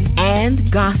 rock, and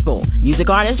gospel. Music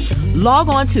artists, log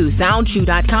on to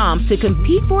soundchew.com to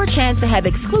compete for a chance to have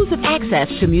exclusive access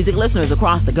to music listeners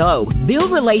across the globe. Build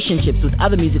relationships with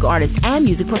other music artists and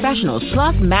music professionals,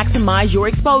 plus maximize your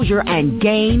exposure and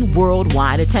gain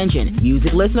worldwide attention.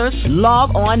 Music listeners,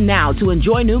 log on now to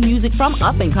enjoy new music from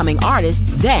up-and-coming artists.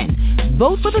 Then,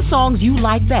 vote for the songs you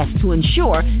like best to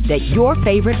ensure that your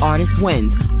favorite artist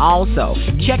wins. Also,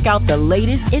 check out the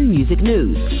latest in music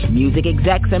news. Music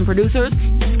execs and producers,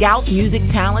 scout music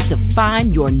talent to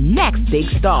find your next big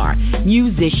star.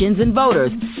 Musicians and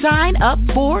voters, sign up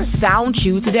for Sound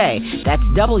Chew today. That's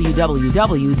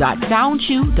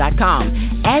www.soundchew.com.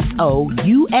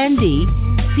 SOUNDCHEW.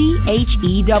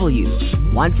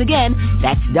 Once again,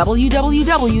 that's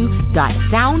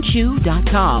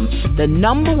www.soundchew.com, the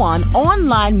 #1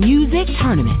 online music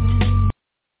tournament.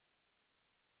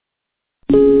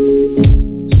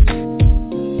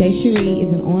 Desherie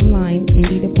is an online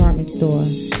indie department store,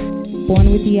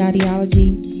 born with the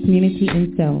ideology, community,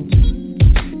 and self.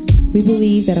 We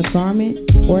believe that a garment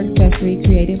or accessory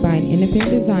created by an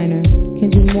independent designer can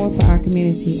do more for our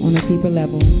community on a deeper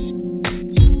level.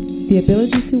 The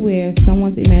ability to wear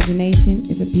someone's imagination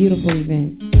is a beautiful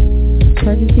event.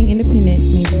 Purchasing independent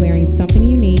means wearing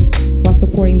something unique while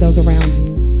supporting those around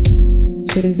you.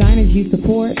 The designers you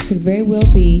support could very well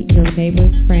be your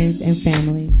neighbors, friends, and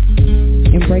family.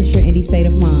 Embrace your indie state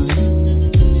of mind.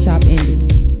 Shop indie.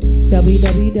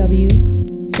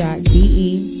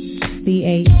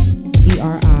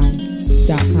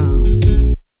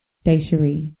 www.DECHERI.com.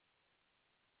 Desherie.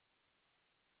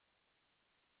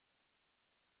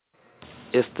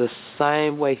 It's the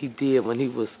same way he did when he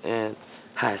was in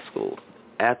high school.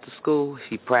 After school,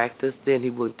 he practiced, then he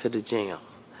went to the gym.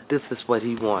 This is what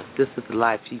he wants. This is the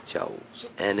life he chose.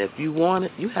 And if you want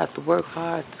it, you have to work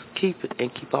hard to keep it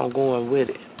and keep on going with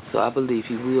it. So I believe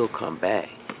he will come back.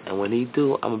 And when he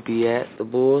do, I'm going to be at the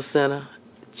Bull Center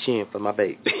cheering for my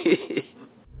baby.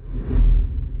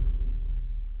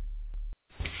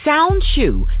 Sound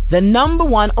Chew, the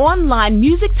 #1 online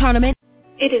music tournament.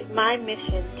 It is my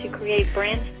mission to create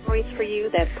brand stories for you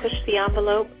that push the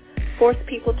envelope, force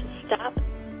people to stop,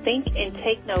 think, and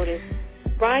take notice.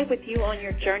 Ride with you on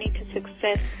your journey to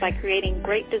success by creating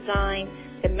great design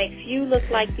that makes you look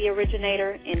like the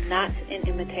originator and not an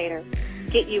imitator.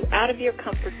 Get you out of your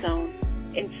comfort zone.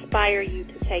 Inspire you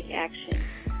to take action.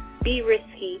 Be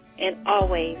risky and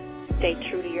always stay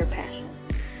true to your passion.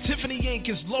 Tiffany Inc.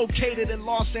 is located in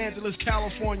Los Angeles,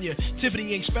 California.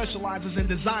 Tiffany Inc. specializes in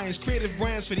designs, creative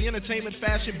brands for the entertainment,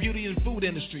 fashion, beauty, and food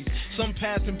industries. Some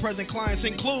past and present clients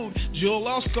include Jill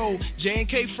Losco,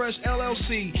 J&K Fresh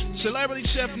LLC, celebrity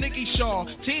chef Nikki Shaw,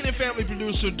 teen and family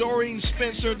producer Doreen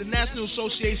Spencer, the National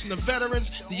Association of Veterans,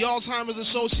 the Alzheimer's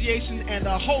Association, and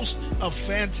a host of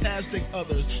fantastic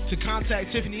others. To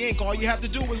contact Tiffany Inc., all you have to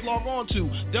do is log on to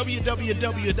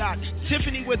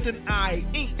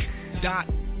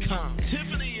www.tiffanyWithAnI.com.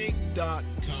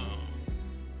 TiffanyInc.com.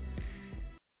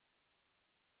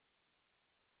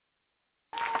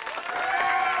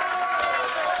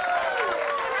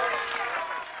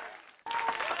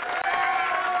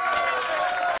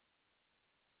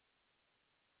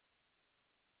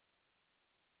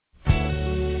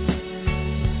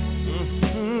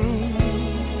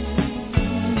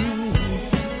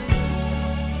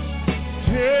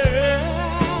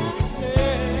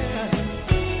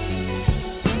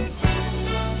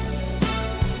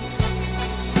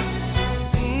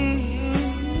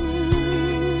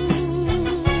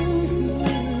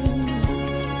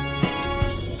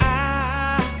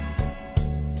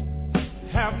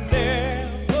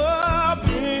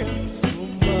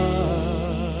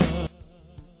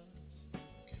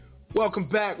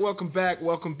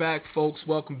 Welcome back, folks.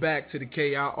 Welcome back to the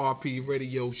KIRP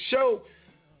Radio Show.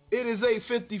 It is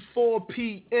 8:54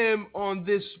 p.m. on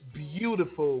this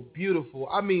beautiful,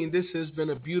 this has been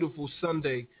a beautiful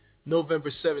Sunday,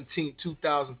 November 17,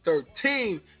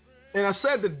 2013. And I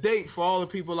said the date for all the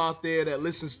people out there that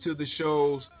listens to the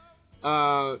shows,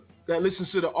 that listens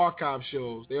to the archive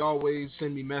shows. They always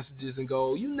send me messages and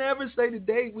go, you never say the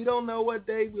date. We don't know what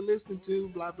date we're listening to,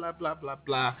 blah, blah, blah, blah,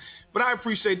 blah. But I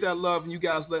appreciate that love and you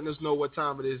guys letting us know what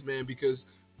time it is, man, because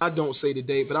I don't say the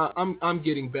date, but I'm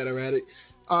getting better at it.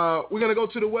 We're going to go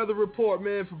to the weather report,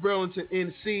 man, for Burlington,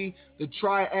 NC, the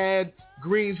Triad,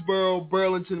 Greensboro,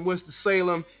 Burlington,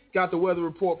 Winston-Salem. Got the weather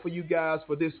report for you guys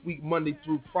for this week, Monday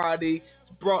through Friday.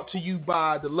 It's brought to you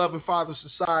by the Love and Father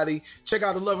Society. Check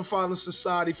out the Love and Father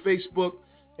Society Facebook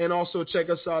And also check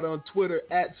us out on Twitter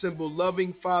at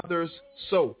 @LovingFathersSo.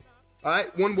 All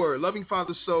right, one word,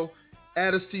 LovingFathersSo.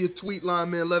 Add us to your tweet line,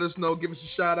 man. Let us know. Give us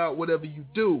a shout out, whatever you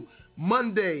do.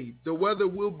 Monday, the weather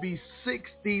will be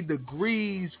 60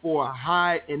 degrees for a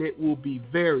high, and it will be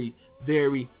very,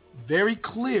 very, very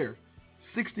clear.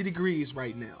 60 degrees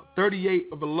right now. 38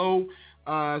 of the low.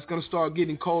 It's going to start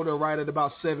getting colder right at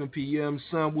about 7 p.m.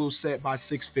 Sun will set by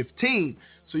 6:15.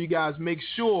 So you guys make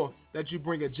sure that you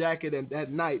bring a jacket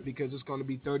at night because it's going to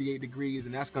be 38 degrees,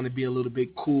 and that's going to be a little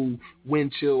bit cool.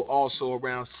 Wind chill also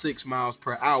around 6 miles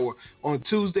per hour. On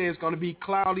Tuesday, it's going to be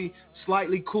cloudy,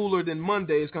 slightly cooler than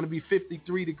Monday. It's going to be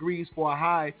 53 degrees for a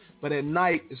high, but at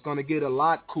night, it's going to get a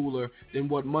lot cooler than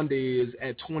what Monday is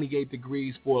at 28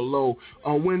 degrees for a low.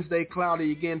 On Wednesday,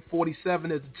 cloudy again,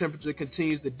 47 as the temperature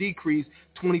continues to decrease,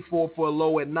 24 for a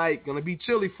low at night. Going to be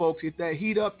chilly, folks. Get that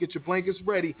heat up. Get your blankets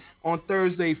ready. On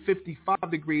Thursday, 55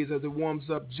 degrees as it warms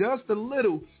up just a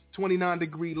little,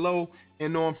 29-degree low.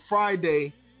 And on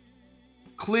Friday,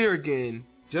 clear again,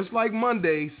 just like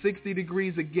Monday, 60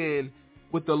 degrees again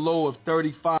with a low of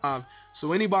 35.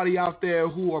 So anybody out there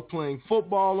who are playing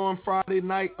football on Friday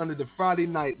night under the Friday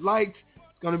night lights,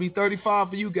 it's going to be 35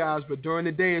 for you guys, but during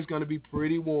the day it's going to be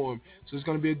pretty warm. So it's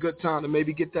going to be a good time to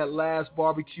maybe get that last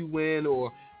barbecue in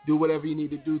or do whatever you need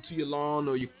to do to your lawn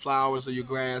or your flowers or your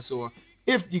grass, or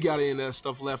if you got any of that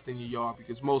stuff left in your yard,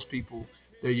 because most people,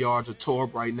 their yards are tore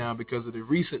up right now because of the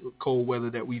recent cold weather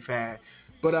that we've had.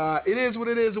 But it is what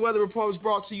it is. The Weather Report is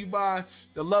brought to you by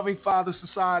the Loving Father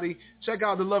Society. Check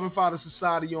out the Loving Father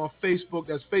Society on Facebook.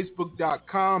 That's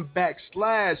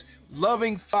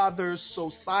facebook.com/Loving Fathers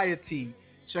Society.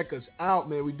 Check us out,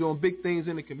 man. We're doing big things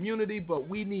in the community, but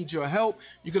we need your help.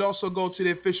 You could also go to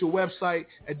the official website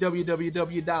at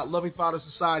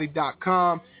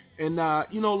www.lovingfathersociety.com. And,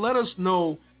 let us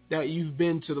know that you've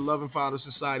been to the Loving Father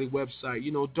Society website.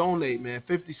 Donate, man.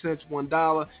 50 cents,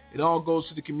 $1. It all goes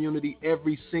to the community.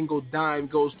 Every single dime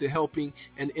goes to helping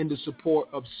and in the support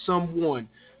of someone.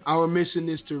 Our mission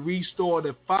is to restore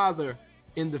the father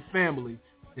in the family.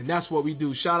 And that's what we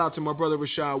do. Shout out to my brother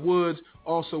Rashad Woods,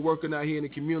 also working out here in the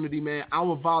community, man.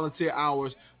 Our volunteer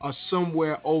hours are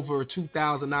somewhere over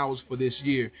 2,000 hours for this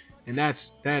year. And that's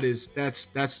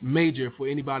major for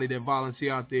anybody that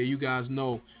volunteer out there. You guys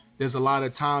know there's a lot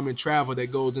of time and travel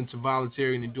that goes into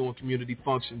volunteering and doing community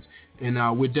functions. And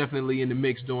we're definitely in the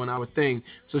mix doing our thing.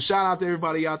 So shout out to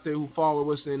everybody out there who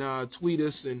follow us and tweet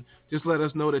us and just let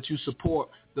us know that you support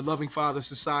the Loving Father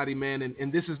Society, man.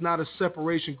 And this is not a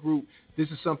separation group. This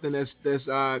is something that's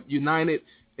united.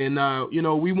 And,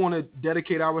 we want to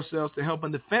dedicate ourselves to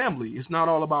helping the family. It's not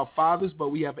all about fathers, but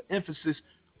we have an emphasis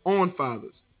on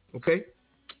fathers. Okay?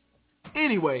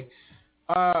 Anyway,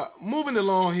 moving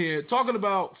along here, talking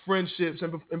about friendships.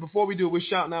 And before we do, we're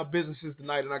shouting out businesses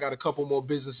tonight, and I got a couple more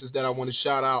businesses that I want to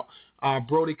shout out.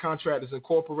 Brody Contractors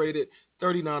Incorporated,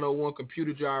 3901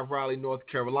 Computer Drive, Raleigh, North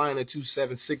Carolina,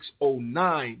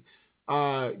 27609.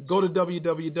 Go to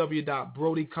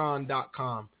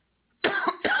www.brodycon.com.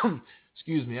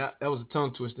 Excuse me, that was a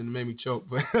tongue twister and it made me choke.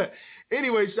 But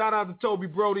anyway, shout out to Toby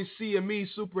Brody, CME,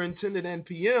 Superintendent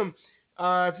NPM.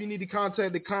 If you need to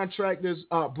contact the contractors,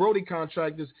 Brody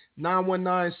Contractors,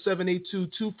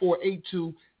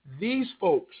 919-782-2482. These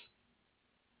folks,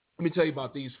 let me tell you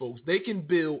about these folks. They can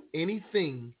build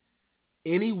anything,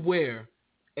 anywhere,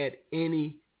 at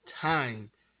any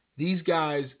time. These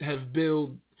guys have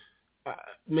built,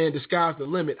 the sky's the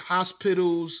limit.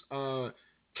 Hospitals,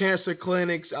 cancer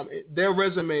clinics. Their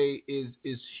resume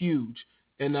is huge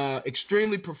and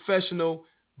extremely professional,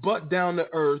 but down to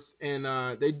earth, and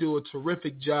they do a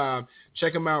terrific job.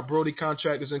 Check them out, Brody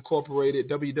Contractors Incorporated,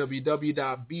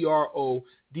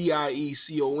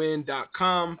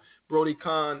 www.brodiecon.com,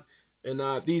 BrodyCon,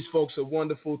 and these folks are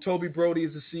wonderful. Toby Brody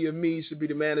is the CME, should be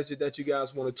the manager that you guys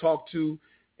want to talk to,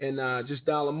 and just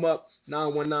dial them up,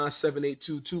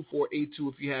 919-782-2482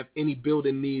 if you have any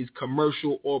building needs,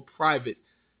 commercial or private.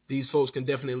 These folks can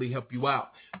definitely help you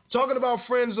out. Talking about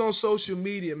friends on social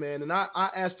media, man, and I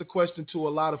asked the question to a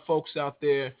lot of folks out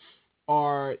there,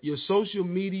 are your social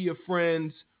media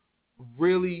friends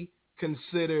really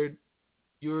considered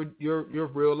your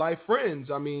real life friends?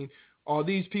 I mean, are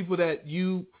these people that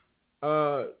you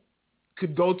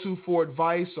could go to for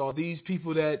advice? Are these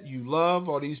people that you love?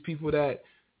 Are these people that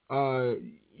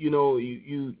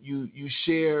you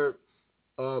share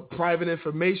private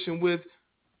information with?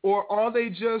 Or are they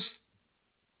just,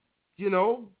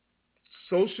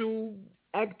 social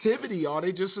activity? Are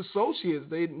they just associates?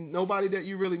 Nobody that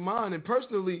you really mind? And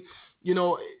personally,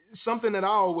 something that I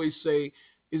always say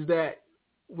is that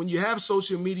when you have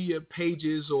social media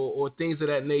pages or things of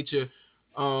that nature,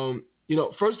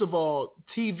 first of all,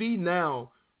 TV now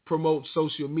promote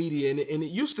social media, and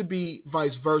it used to be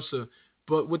vice versa.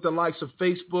 But with the likes of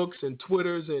Facebooks and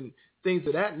Twitters and things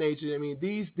of that nature, I mean,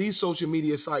 these social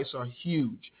media sites are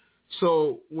huge.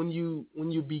 So when you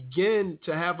begin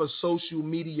to have a social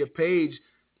media page,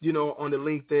 you know, on the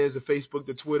LinkedIn's, the Facebook,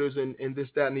 the Twitters, and this,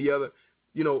 that, and the other,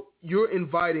 you know, you're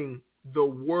inviting the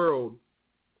world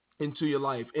into your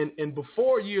life. And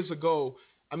before, years ago,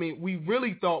 I mean, we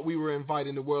really thought we were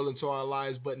inviting the world into our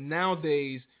lives, but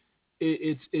nowadays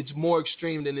it's more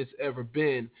extreme than it's ever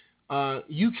been.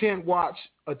 You can't watch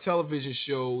a television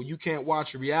show. You can't watch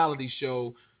a reality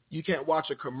show. You can't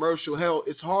watch a commercial. Hell,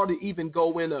 it's hard to even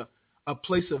go in a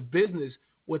place of business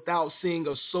without seeing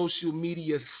a social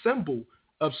media symbol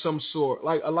of some sort.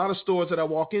 Like a lot of stores that I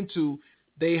walk into,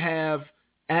 they have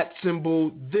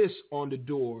 @this on the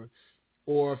door,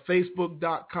 or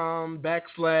Facebook.com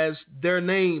 / their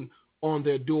name on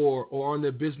their door, or on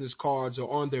their business cards, or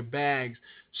on their bags.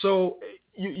 So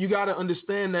you got to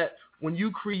understand that when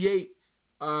you create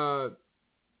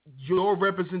your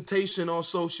representation on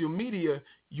social media,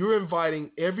 you're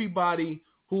inviting everybody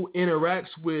who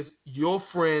interacts with your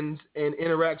friends and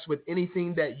interacts with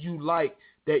anything that you like,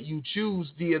 that you choose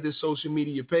via this social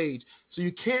media page. So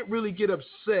you can't really get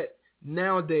upset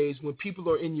nowadays when people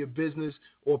are in your business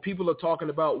or people are talking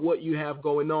about what you have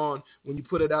going on when you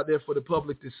put it out there for the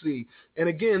public to see. And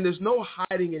again, there's no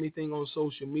hiding anything on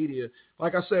social media.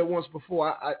 Like I said once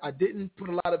before, I didn't put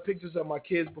a lot of pictures of my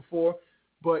kids before,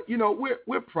 but you know,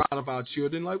 we're proud of our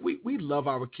children. Like we love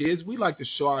our kids. We like to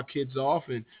show our kids off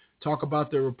and talk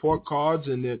about their report cards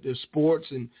and their sports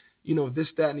and, you know, this,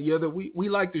 that, and the other. We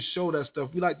like to show that stuff.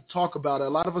 We like to talk about it. A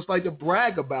lot of us like to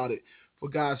brag about it, for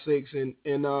God's sakes, and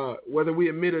whether we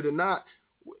admit it or not,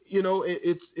 you know,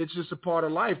 it's just a part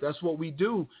of life. That's what we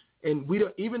do, and we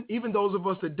don't, even those of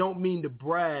us that don't mean to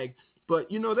brag, but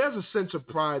you know, there's a sense of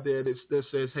pride there that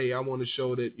says, hey, I want to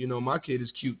show that, you know, my kid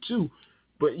is cute too.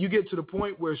 But you get to the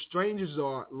point where strangers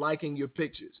are liking your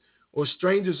pictures, or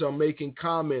strangers are making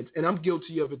comments, and I'm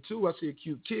guilty of it too. I see a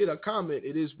cute kid, I comment.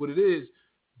 It is what it is,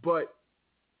 but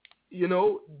you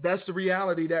know, that's the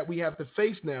reality that we have to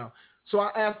face now. So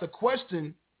I asked the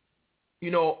question,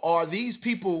 you know, are these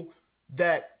people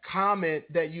that comment,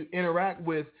 that you interact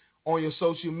with on your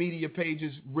social media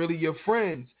pages, really your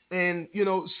friends? And, you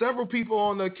know, several people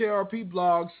on the KRP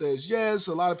blog says yes.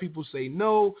 A lot of people say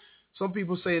no. Some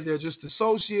people say they're just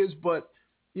associates. But,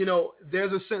 you know,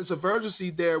 there's a sense of urgency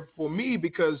there for me,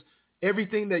 because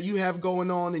everything that you have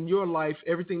going on in your life,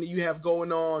 everything that you have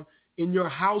going on in your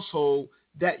household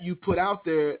that you put out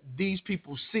there, these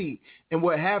people see. And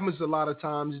what happens a lot of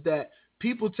times is that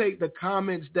people take the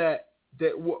comments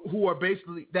who are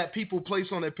basically, that people place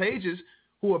on their pages,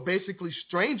 who are basically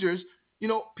strangers, you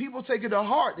know, people take it to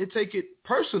heart. They take it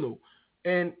personal.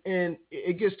 And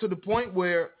it gets to the point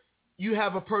where you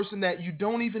have a person that you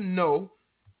don't even know,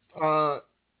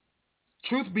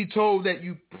 truth be told, that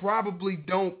you probably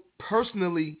don't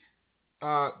personally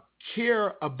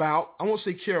care about. I won't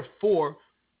say care for,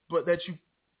 but that you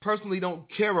personally don't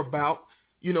care about.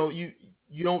 You know, you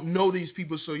don't know these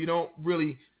people, so you don't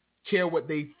really care what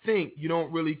they think. You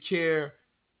don't really care,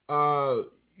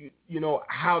 you know,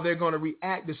 how they're going to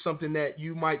react to something that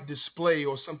you might display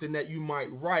or something that you might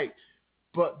write.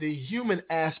 But the human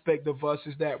aspect of us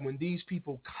is that when these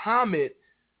people comment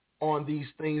on these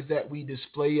things that we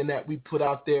display and that we put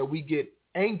out there, we get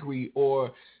angry,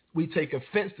 or we take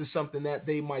offense to something that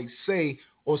they might say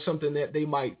or something that they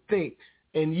might think.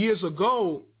 And years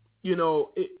ago, you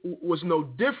know, it was no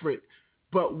different,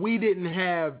 but we didn't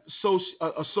have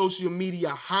a social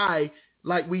media high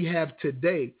like we have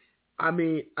today. I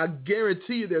mean, I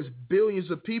guarantee you there's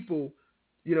billions of people.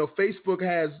 You know, Facebook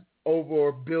has over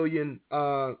a billion,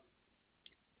 what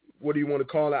do you want to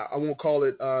call it? I won't call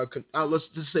it, let's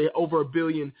just say over a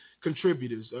billion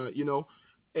contributors, you know,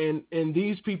 and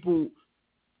these people,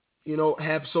 you know,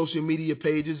 have social media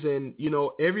pages, and, you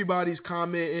know, everybody's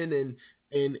commenting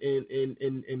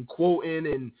and quoting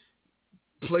and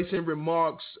placing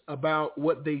remarks about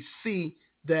what they see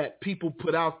that people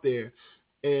put out there.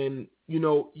 And, you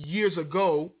know, years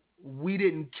ago, we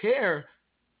didn't care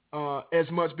as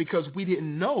much because we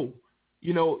didn't know.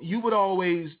 You know, you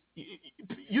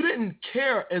didn't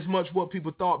care as much what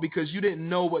people thought because you didn't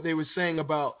know what they were saying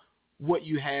about what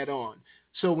you had on.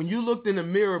 So when you looked in the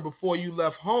mirror before you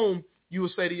left home, you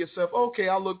would say to yourself, okay,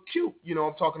 I look cute. You know,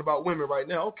 I'm talking about women right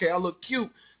now. Okay, I look cute.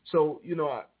 So, you know,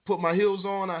 I put my heels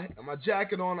on, my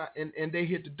jacket on, and they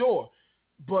hit the door.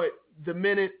 But the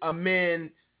minute a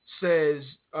man says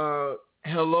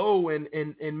hello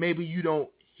and maybe you don't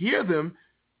hear them,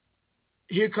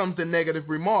 here comes the negative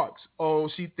remarks. Oh,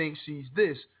 she thinks she's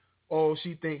this. Oh,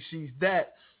 she thinks she's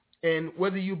that. And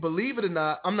whether you believe it or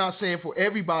not, I'm not saying for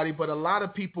everybody, but a lot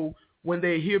of people, when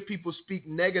they hear people speak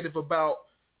negative about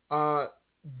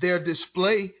their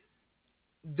display,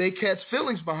 they catch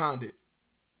feelings behind it.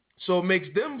 So it makes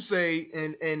them say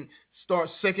and start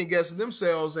second guessing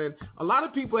themselves. And a lot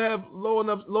of people have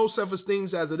low self-esteem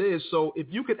as it is. So if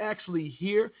you could actually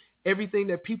hear everything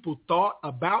that people thought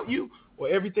about you, or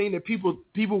everything that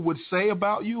people would say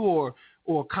about you,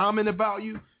 or comment about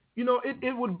you,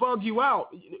 it would bug you out,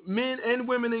 men and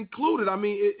women included. I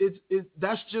mean,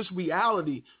 that's just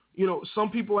reality. Some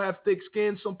people have thick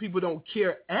skin. Some people don't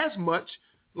care as much.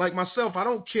 Like myself, I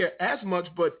don't care as much,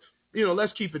 but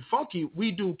let's keep it funky.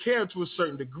 We do care to a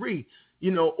certain degree,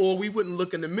 or we wouldn't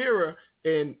look in the mirror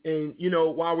and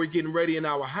while we're getting ready in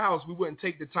our house, we wouldn't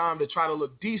take the time to try to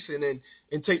look decent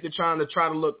and take the time to try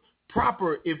to look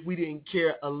proper if we didn't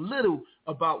care a little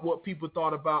about what people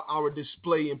thought about our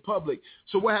display in public.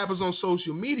 So what happens on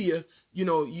social media,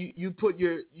 you put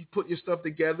your stuff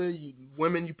together,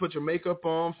 women, you put your makeup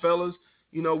on, fellas,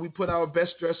 we put our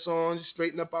best dress on,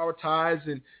 straighten up our ties,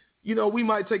 and we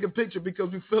might take a picture because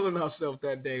we're feeling ourselves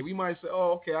that day. We might say,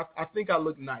 oh, okay, I think I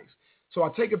look nice. So I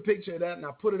take a picture of that and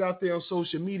I put it out there on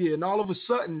social media, and all of a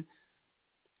sudden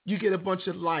you get a bunch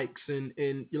of likes and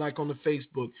like on the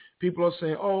Facebook, people are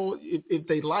saying, oh, if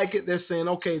they like it, they're saying,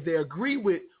 okay, they agree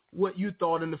with what you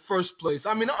thought in the first place.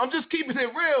 I mean, I'm just keeping it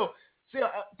real. See,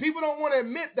 people don't want to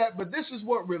admit that, but this is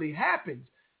what really happens.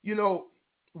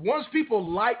 Once people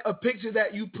like a picture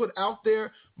that you put out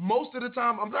there, most of the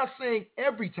time, I'm not saying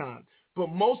every time, but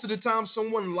most of the time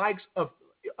someone likes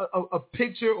a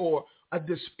picture or a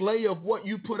display of what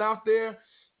you put out there,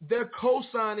 they're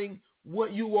co-signing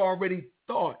what you already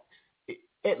thought,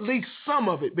 at least some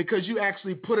of it, because you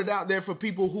actually put it out there for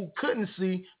people who couldn't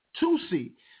see to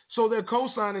see. So they're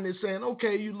co-signing it, saying,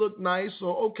 okay, you look nice,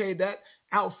 or okay, that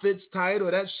outfit's tight, or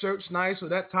that shirt's nice, or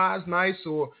that tie's nice,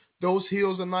 or those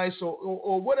heels are nice,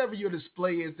 or whatever your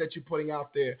display is that you're putting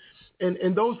out there.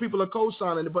 And those people are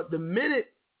co-signing it. But the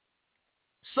minute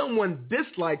someone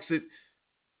dislikes it,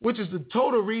 which is the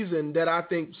total reason that I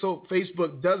think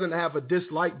Facebook doesn't have a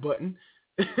dislike button,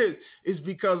 is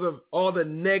because of all the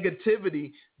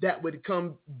negativity that would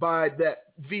come by that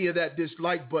via that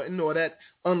dislike button or that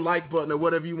unlike button or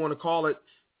whatever you want to call it,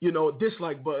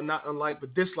 dislike button, not unlike,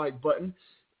 but dislike button.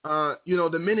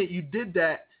 The minute you did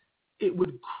that, it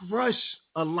would crush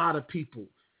a lot of people.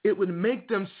 It would make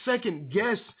them second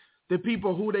guess the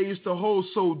people who they used to hold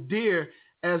so dear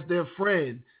as their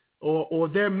friend or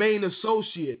their main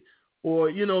associate,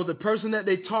 or, the person that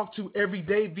they talk to every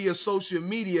day via social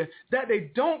media that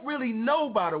they don't really know,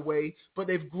 by the way, but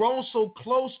they've grown so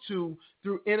close to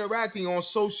through interacting on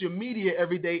social media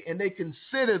every day, and they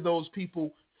consider those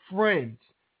people friends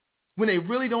when they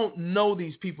really don't know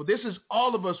these people. This is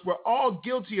all of us. We're all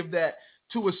guilty of that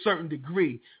to a certain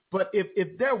degree. But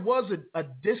if there was a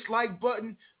dislike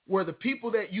button where the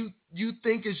people that you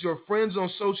think is your friends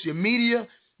on social media,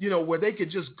 where they could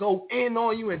just go in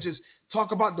on you and just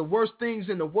talk about the worst things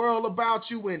in the world about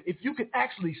you, and if you could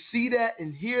actually see that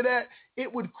and hear that,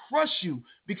 it would crush you,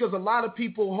 because a lot of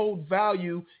people hold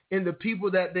value in the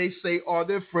people that they say are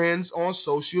their friends on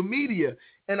social media.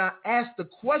 And I asked the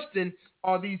question,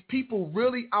 are these people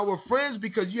really our friends?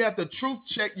 Because you have to truth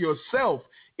check yourself.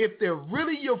 If they're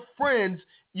really your friends,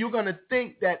 you're going to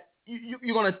think that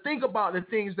you're going to think about the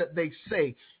things that they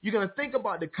say. You're going to think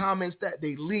about the comments that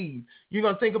they leave. You're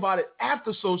going to think about it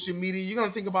after social media. You're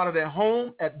going to think about it at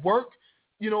home, at work,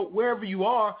 wherever you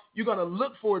are. You're going to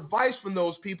look for advice from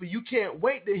those people. You can't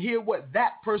wait to hear what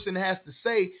that person has to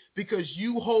say because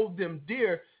you hold them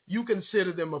dear. You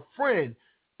consider them a friend.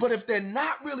 But if they're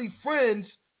not really friends,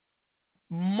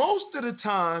 most of the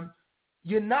time,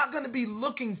 you're not going to be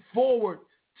looking forward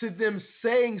to them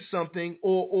saying something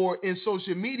or in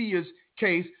social media's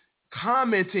case,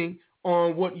 commenting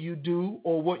on what you do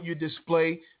or what you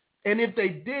display. And if they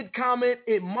did comment,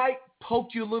 it might poke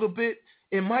you a little bit.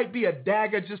 It might be a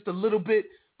dagger just a little bit,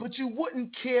 but you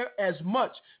wouldn't care as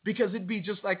much because it'd be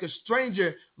just like a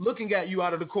stranger looking at you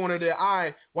out of the corner of their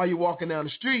eye while you're walking down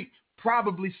the street,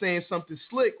 probably saying something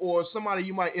slick, or somebody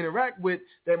you might interact with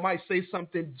that might say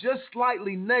something just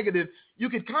slightly negative. You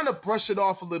could kind of brush it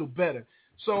off a little better.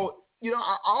 So,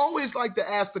 I always like to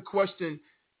ask the question,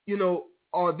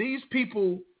 are these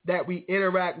people that we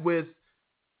interact with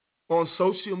on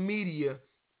social media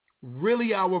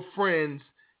really our friends?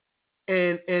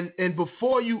 And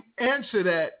before you answer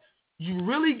that, you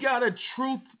really got to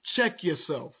truth check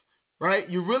yourself, right?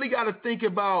 You really got to think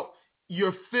about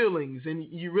your feelings, and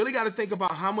you really got to think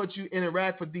about how much you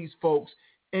interact with these folks,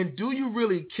 and do you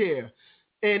really care?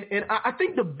 And I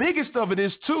think the biggest of it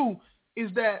is, too, is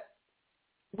that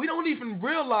we don't even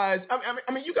realize.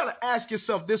 I mean, you got to ask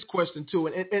yourself this question too,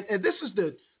 and this is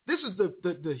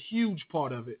the huge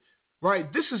part of it,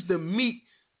 right? This is the meat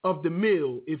of the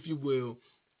meal, if you will.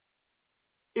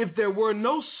 If there were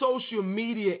no social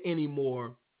media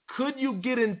anymore, could you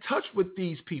get in touch with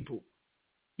these people?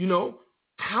 You know,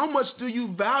 how much do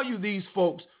you value these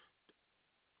folks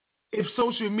if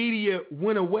social media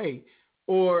went away?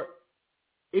 Or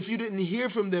if you didn't hear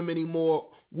from them anymore,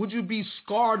 would you be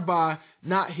scarred by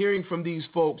not hearing from these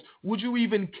folks? Would you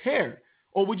even care?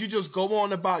 Or would you just go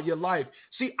on about your life?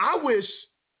 See,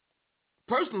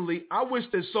 personally, I wish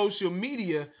that social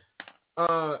media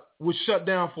was shut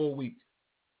down for a week.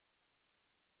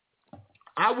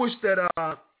 I wish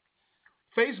that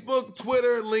Facebook,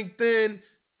 Twitter, LinkedIn,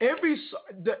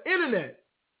 the internet,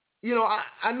 you know,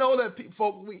 I know that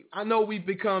I know we've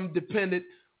become dependent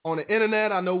on the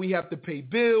internet. I know we have to pay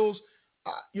bills.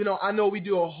 You know, I know we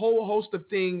do a whole host of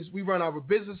things. We run our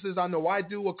businesses. I know I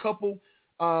do a couple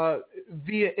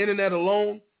via internet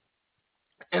alone.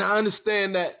 And I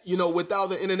understand that, you know, without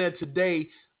the internet today,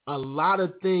 a lot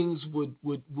of things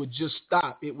would just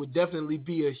stop. It would definitely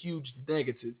be a huge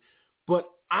negative. But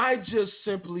I just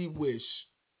simply wish,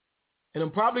 and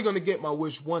I'm probably going to get my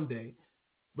wish one day,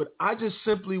 but I just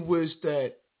simply wish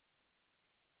that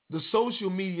the social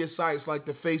media sites like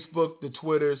the Facebook, the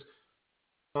Twitters,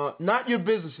 not your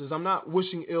businesses. I'm not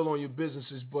wishing ill on your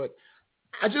businesses, but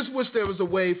I just wish there was a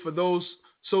way for those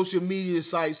social media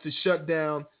sites to shut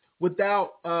down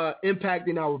without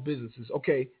impacting our businesses.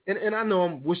 Okay, and I know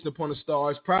I'm wishing upon the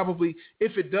stars. Probably,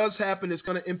 if it does happen, it's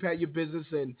going to impact your business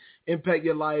and impact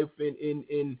your life,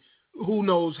 and who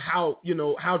knows how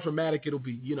dramatic it'll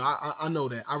be. You know, I know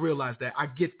that. I realize that. I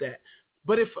get that.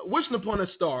 But if wishing upon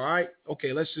a star, all right,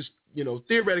 okay, let's just, you know,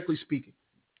 theoretically speaking,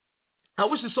 I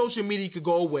wish the social media could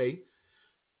go away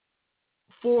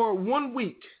for 1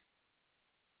 week.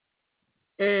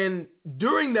 And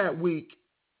during that week,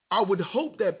 I would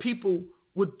hope that people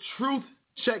would truth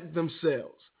check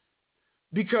themselves.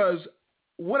 Because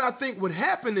what I think would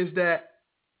happen is that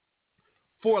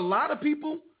for a lot of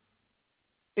people,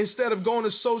 instead of going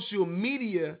to social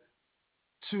media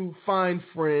to find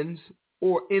friends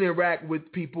or interact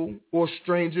with people or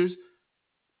strangers,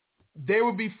 they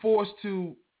would be forced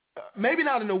to, maybe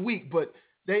not in a week, but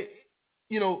they,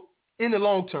 you know, in the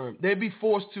long term, they'd be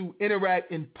forced to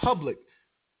interact in public.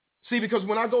 See, because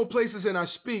when I go places and I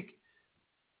speak,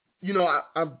 you know,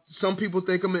 some people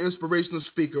think I'm an inspirational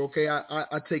speaker. Okay,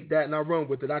 I take that and I run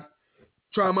with it. I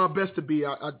try my best to be.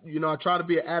 I try to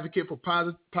be an advocate for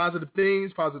positive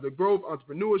things, positive growth,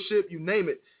 entrepreneurship, you name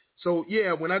it. So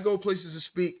yeah, when I go places to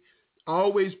speak, I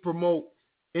always promote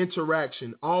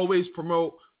interaction. I always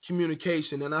promote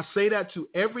communication, and I say that to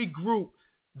every group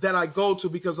that I go to,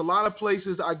 because a lot of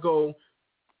places I go,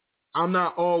 I'm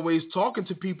not always talking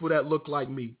to people that look like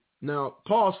me. Now,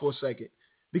 pause for a second,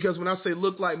 because when I say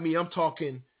look like me, I'm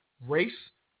talking race,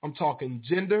 I'm talking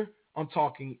gender, I'm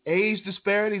talking age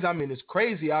disparities. I mean, it's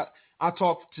crazy. I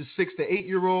talk to 6 to 8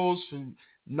 year olds, from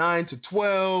 9 to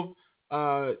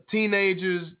 12,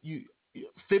 teenagers,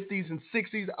 50s and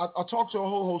 60s. I talk to a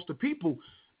whole host of people,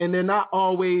 and they're not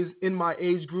always in my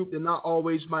age group. They're not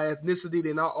always my ethnicity.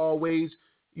 They're not always,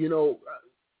 you know,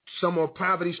 some are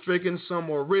poverty stricken, some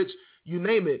are rich, you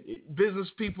name it. Business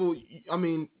people, I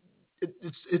mean,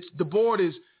 it's the board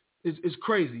is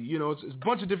crazy. You know, it's a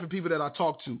bunch of different people that I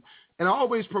talk to. And I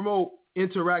always promote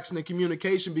interaction and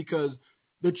communication, because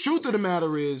the truth of the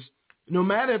matter is, no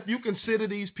matter if you consider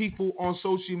these people on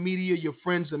social media your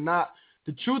friends or not,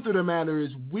 the truth of the matter is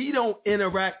we don't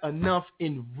interact enough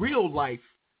in real life.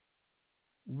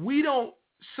 We don't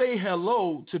say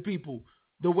hello to people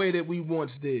the way that we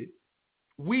once did.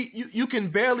 You can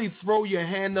barely throw your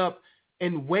hand up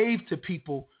and wave to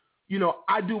people. You know,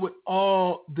 I do it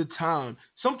all the time.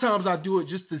 Sometimes I do it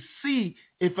just to see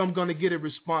if I'm going to get a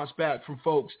response back from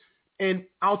folks. And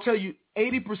I'll tell you,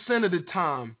 80% of the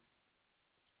time,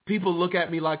 people look at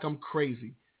me like I'm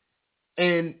crazy.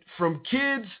 And from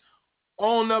kids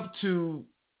on up to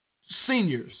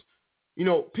seniors, you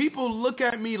know, people look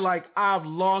at me like I've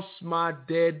lost my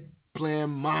dead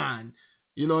bland mind.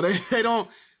 You know, they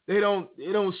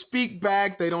don't speak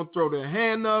back. They don't throw their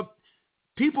hand up.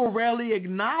 People rarely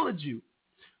acknowledge you.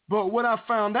 But what I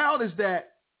found out is that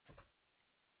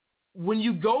when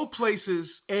you go places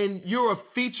and you're a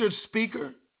featured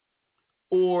speaker,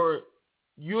 or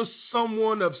you're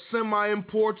someone of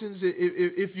semi-importance,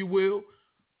 if you will,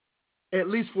 at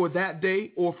least for that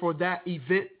day or for that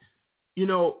event, you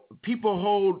know, people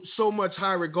hold so much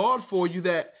high regard for you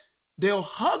that they'll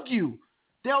hug you.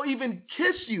 They'll even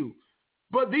kiss you.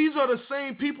 But these are the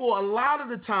same people a lot of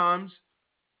the times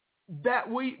that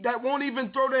won't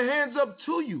even throw their hands up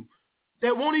to you,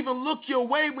 that won't even look your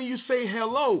way when you say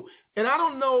hello. And I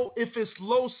don't know if it's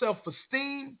low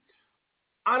self-esteem.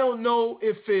 I don't know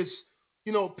if it's,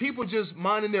 people just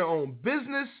minding their own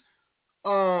business.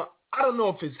 I don't know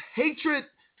if it's hatred.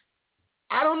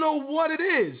 I don't know what it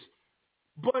is.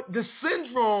 But the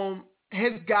syndrome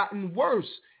has gotten worse.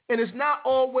 And it's not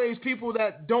always people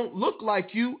that don't look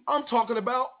like you. I'm talking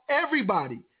about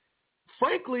everybody.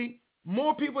 Frankly,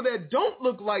 more people that don't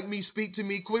look like me speak to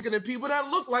me quicker than people that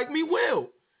look like me will.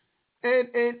 And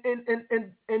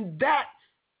that,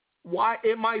 why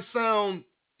it might sound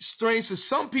strange to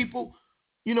some people,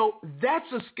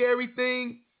 that's a scary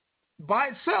thing by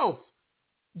itself.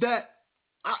 That,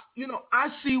 I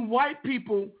see white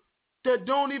people that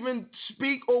don't even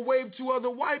speak or wave to other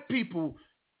white people.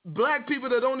 Black people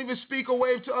that don't even speak or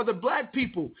wave to other black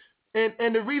people.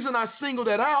 And the reason I single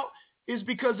that out is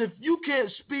because if you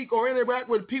can't speak or interact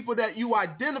with people that you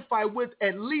identify with,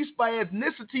 at least by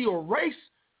ethnicity or race,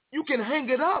 you can hang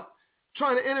it up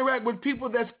trying to interact with people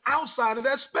that's outside of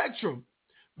that spectrum.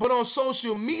 But on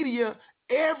social media,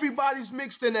 everybody's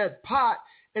mixed in that pot,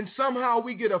 and somehow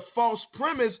we get a false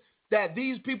premise that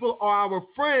these people are our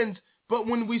friends, but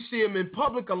when we see them in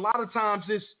public, a lot of times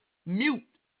it's mute,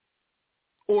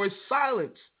 or it's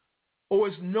silence, or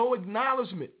it's no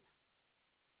acknowledgement.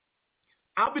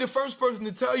 I'll be the first person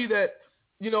to tell you that,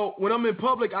 when I'm in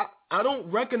public, I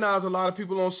don't recognize a lot of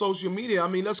people on social media. I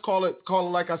mean, let's call it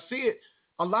like I see it.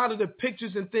 A lot of the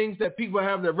pictures and things that people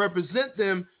have that represent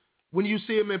them, when you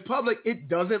see them in public, it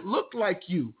doesn't look like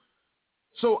you.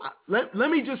 So let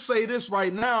me just say this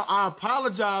right now. I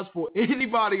apologize for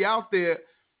anybody out there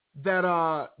that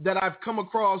I've come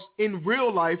across in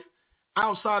real life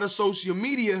outside of social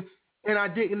media and I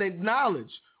didn't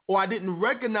acknowledge, or I didn't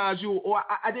recognize you, or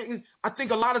I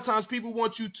think a lot of times people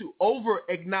want you to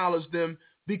over-acknowledge them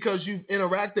because you've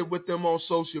interacted with them on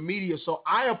social media. So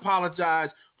I apologize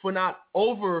for not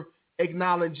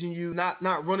over-acknowledging you,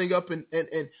 not running up and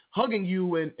hugging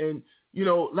you and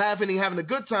laughing and having a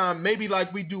good time, maybe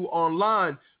like we do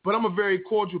online. But I'm a very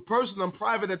cordial person. I'm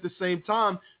private at the same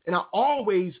time. And I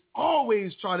always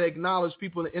try to acknowledge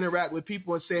people and interact with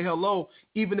people and say hello,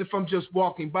 even if I'm just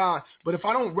walking by. But if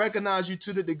I don't recognize you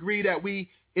to the degree that we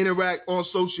interact on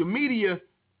social media,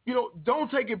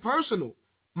 don't take it personal.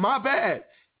 My bad.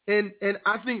 And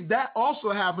I think that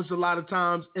also happens a lot of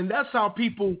times. And that's how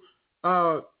people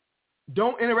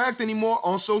don't interact anymore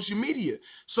on social media.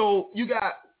 So you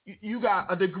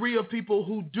got a degree of people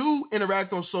who do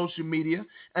interact on social media,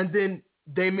 and then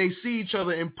they may see each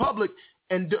other in public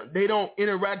and they don't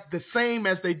interact the same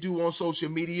as they do on social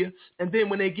media. And then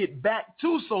when they get back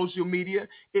to social media,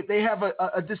 if they have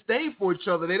a disdain for each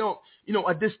other, they don't,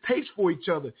 a distaste for each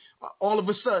other. All of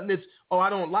a sudden it's, I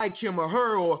don't like him or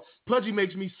her, or Pudgy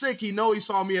makes me sick. He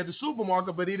saw me at the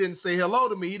supermarket, but he didn't say hello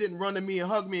to me. He didn't run to me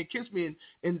and hug me and kiss me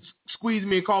and squeeze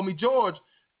me and call me George,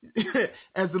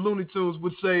 as the Looney Tunes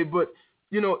would say. But,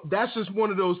 that's just one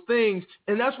of those things.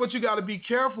 And that's what you got to be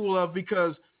careful of,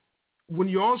 because when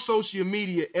you're on social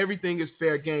media, everything is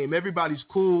fair game. Everybody's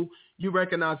cool. You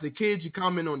recognize the kids. You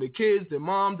comment on the kids, their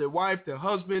mom, their wife, their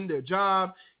husband, their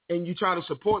job, and you try to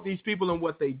support these people in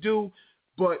what they do.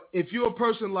 But if you're a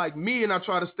person like me and I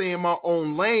try to stay in my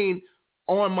own lane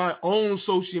on my own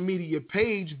social media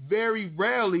page, very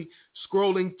rarely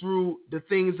scrolling through the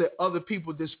things that other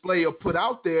people display or put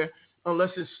out there, unless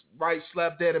it's right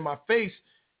slap dead in my face,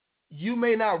 you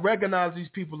may not recognize these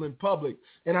people in public.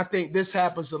 And I think this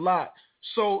happens a lot.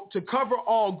 So to cover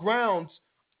all grounds,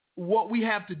 what we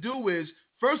have to do is,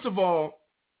 first of all,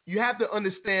 you have to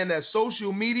understand that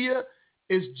social media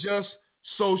is just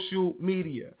social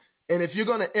media. And if you're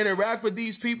going to interact with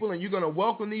these people and you're going to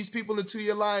welcome these people into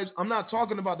your lives, I'm not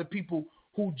talking about the people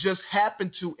who just happen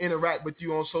to interact with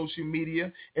you on social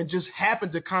media and just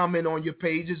happen to comment on your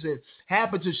pages and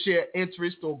happen to share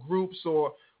interests or groups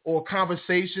or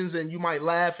conversations, and you might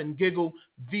laugh and giggle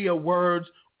via words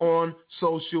on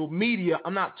social media.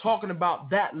 I'm not talking about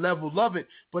that level of it,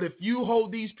 but if you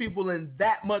hold these people in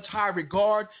that much high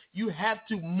regard, you have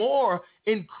to more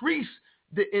increase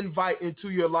the invite into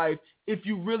your life if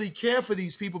you really care for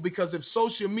these people, because if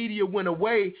social media went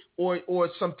away or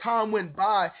some time went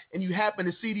by and you happen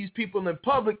to see these people in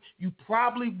public, you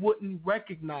probably wouldn't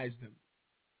recognize them.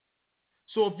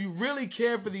 So if you really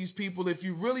care for these people, if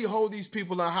you really hold these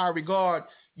people in high regard,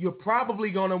 you're probably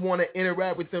going to want to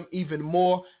interact with them even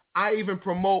more. I even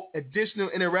promote additional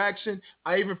interaction.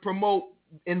 I even promote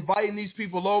inviting these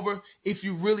people over if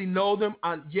you really know them.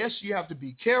 Yes, you have to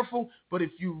be careful, but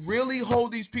if you really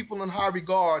hold these people in high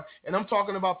regard, and I'm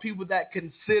talking about people that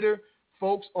consider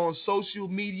folks on social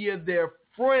media their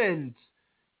friends.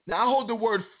 Now, I hold the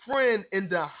word friend in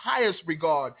the highest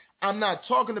regard. I'm not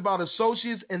talking about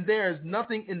associates, and there is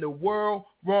nothing in the world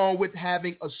wrong with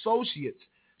having associates.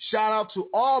 Shout out to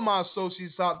all my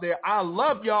associates out there. I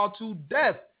love y'all to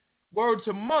death. Word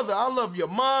to mother. I love your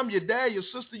mom, your dad, your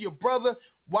sister, your brother,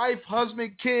 wife,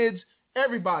 husband, kids,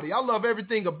 everybody. I love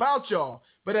everything about y'all.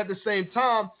 But at the same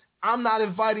time, I'm not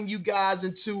inviting you guys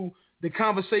into the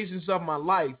conversations of my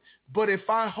life. But if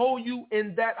I hold you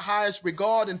in that highest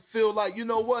regard and feel like, you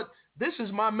know what, this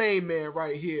is my main man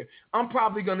right here, I'm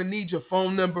probably going to need your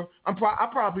phone number. I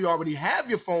probably already have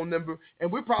your phone number,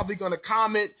 and we're probably going to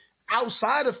comment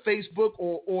outside of Facebook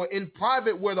or in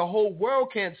private where the whole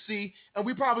world can't see, and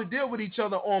we probably deal with each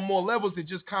other on more levels than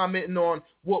just commenting on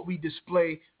what we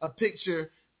display, a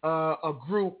picture, a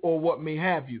group, or what may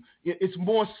have you. It's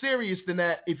more serious than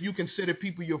that if you consider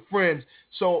people your friends.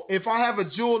 So if I have a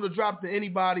jewel to drop to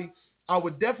anybody, I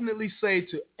would definitely say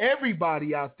to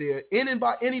everybody out there,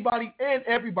 anybody and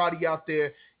everybody out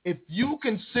there, if you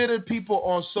consider people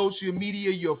on social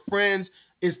media your friends,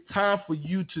 it's time for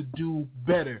you to do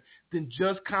better than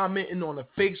just commenting on a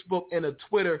Facebook and a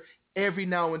Twitter every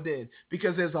now and then,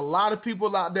 because there's a lot of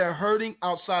people out there hurting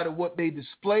outside of what they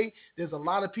display. There's a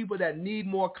lot of people that need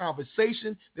more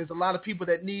conversation. There's a lot of people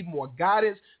that need more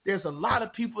guidance. There's a lot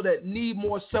of people that need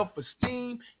more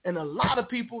self-esteem, and a lot of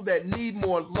people that need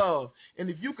more love. And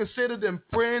if you consider them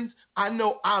friends, I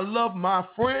know I love my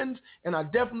friends, and I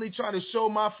definitely try to show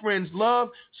my friends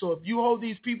love. So if you hold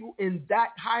these people in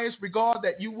that highest regard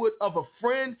that you would of a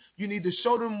friend, you need to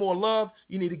show them more love.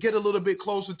 You need to get a little bit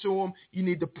closer to them. You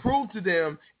need to prove to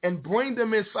them and bring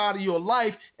them inside of your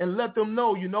life and let them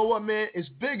know, you know what, man, it's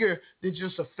bigger than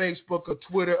just a Facebook or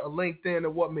Twitter or LinkedIn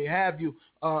or what may have you,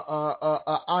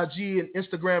 IG and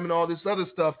Instagram and all this other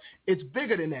stuff. It's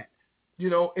bigger than that. You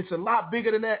know, it's a lot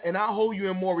bigger than that, and I hold you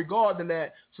in more regard than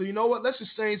that. So you know what? Let's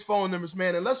exchange phone numbers,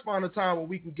 man, and let's find a time when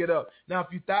we can get up. Now, if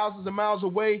you're thousands of miles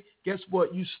away, guess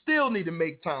what? You still need to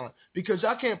make time, because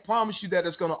I can't promise you that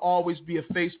it's going to always be a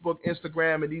Facebook,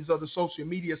 Instagram, and these other social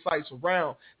media sites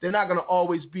around. They're not going to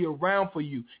always be around for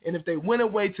you. And if they went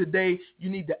away today, you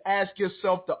need to ask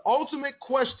yourself the ultimate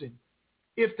question.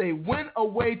 If they went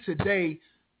away today,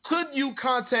 could you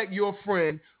contact your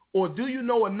friend? Or do you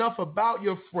know enough about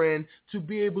your friend to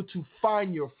be able to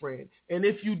find your friend? And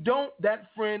if you don't,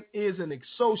 that friend is an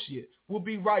associate. We'll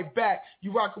be right back.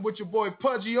 You rocking with your boy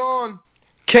Pudgy on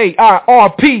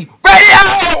KIRP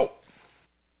Radio!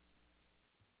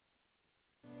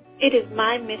 It is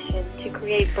my mission to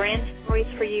create brand stories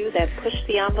for you that push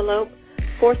the envelope,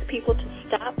 force people to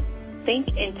stop, think,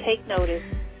 and take notice.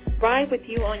 Ride with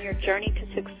you on your journey to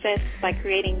success by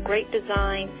creating great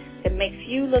design that makes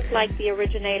you look like the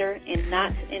originator and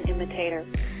not an imitator.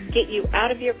 Get you out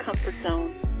of your comfort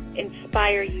zone.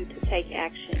 Inspire you to take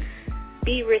action.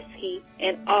 Be risky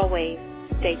and always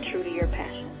stay true to your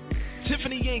passion.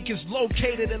 Tiffany Inc. is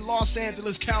located in Los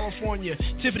Angeles, California.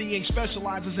 Tiffany Inc.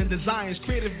 specializes in designs,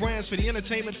 creative brands for the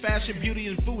entertainment, fashion, beauty,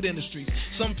 and food industries.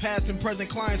 Some past and present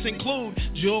clients include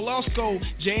Jill Osco,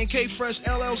 J&K Fresh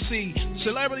LLC,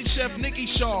 celebrity chef Nikki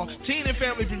Shaw, teen and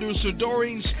family producer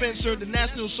Doreen Spencer, the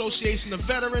National Association of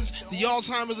Veterans, the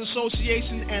Alzheimer's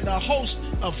Association, and a host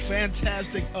of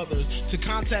fantastic others. To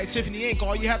contact Tiffany Inc.,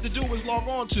 all you have to do is log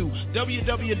on to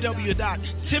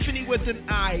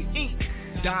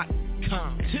www.tiffanyWithAnI.com.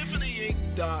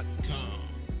 TiffanyInc.com.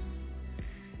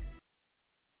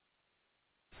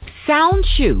 Sound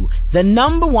Chew, the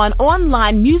 #1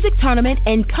 online music tournament,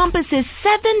 encompasses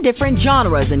 7 different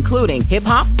genres, including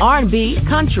hip-hop, R&B,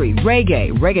 country,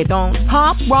 reggae, reggaeton,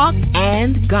 pop, rock,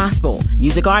 and gospel.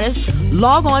 Music artists,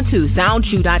 log on to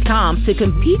SoundChew.com to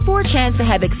compete for a chance to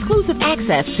have exclusive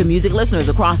access to music listeners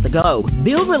across the globe.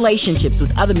 Build relationships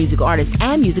with other music artists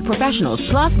and music professionals,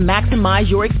 plus maximize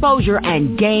your exposure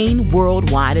and gain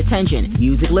worldwide attention.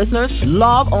 Music listeners,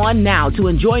 log on now to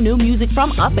enjoy new music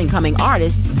from up-and-coming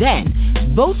artists. Then,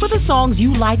 vote for the songs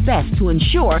you like best to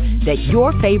ensure that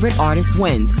your favorite artist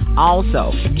wins.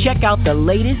 Also, check out the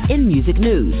latest in music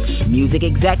news. Music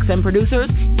execs and producers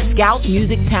scout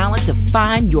music talent to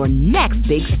find your next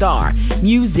big star.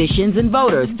 Musicians and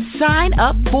voters, sign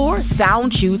up for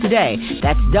Sound Chew today.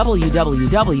 That's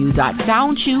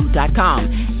www.soundchew.com.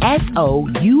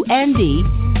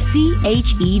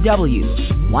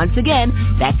 SOUNDCHEW. Once again,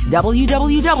 that's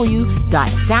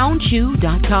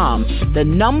www.soundchew.com. The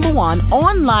 #1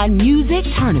 online music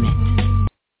tournament.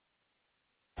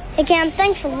 Hey, Cam,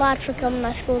 thanks a lot for coming to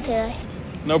my school today.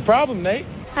 No problem, Nate.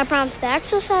 I promise to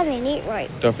exercise and eat right.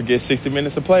 Don't forget 60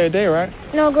 minutes of play a day, right?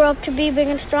 And I'll grow up to be big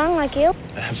and strong like you.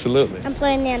 Absolutely. And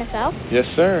play in the NFL. Yes,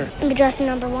 sir. And be drafted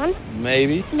number 1.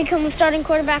 Maybe. Become the starting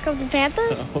quarterback of the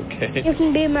Panthers. Okay. You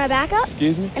can be my backup.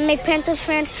 Excuse me? And make Panthers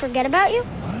fans forget about you.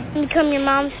 What? And become your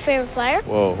mom's favorite player.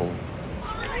 Whoa.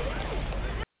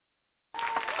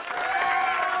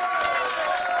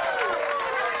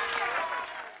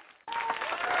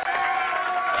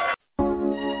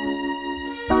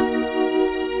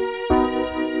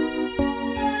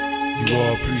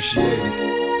 Appreciate it.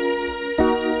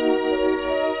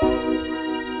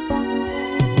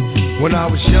 When I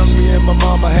was young, me and my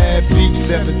mama had beef.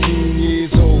 17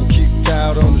 years old, kicked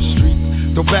out on the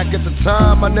street. Though back at the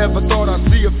time, I never thought I'd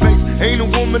see her face. Ain't a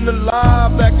woman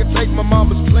alive that could take my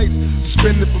mama's place.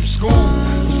 Suspended from school,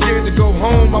 was scared to go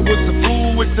home. I was a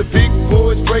fool with the big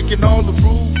boys breaking all the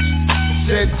rules.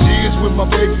 Shed tears with my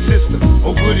baby sister.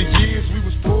 Over the years, we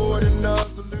was poor enough.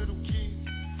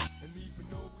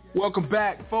 Welcome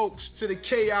back, folks, to the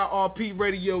KIRP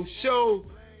Radio Show.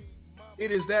 It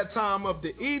is that time of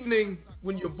the evening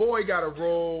when your boy got to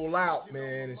roll out,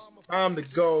 man. It's time to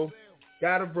go.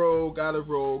 Gotta roll.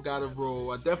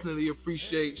 I definitely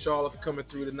appreciate Charlotte for coming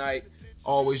through tonight.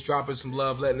 Always dropping some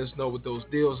love, letting us know what those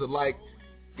deals are like.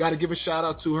 Got to give a shout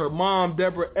out to her mom,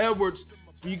 Deborah Edwards.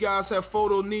 If you guys have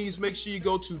photo needs, make sure you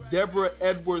go to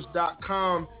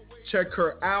DeborahEdwards.com. Check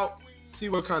her out. See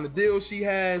what kind of deal she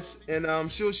has, and I'm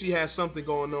sure she has something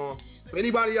going on. For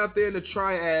anybody out there in the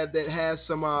triad that has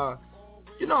some,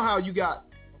 you know how you got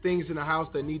things in the house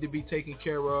that need to be taken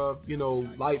care of, you know,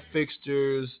 light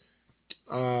fixtures,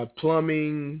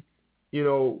 plumbing, you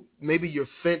know, maybe your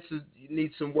fences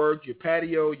need some work, your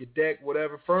patio, your deck,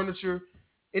 whatever, furniture,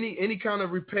 any kind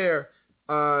of repair,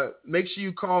 make sure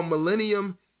you call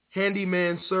Millennium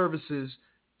Handyman Services.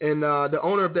 And the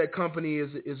owner of that company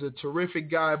is a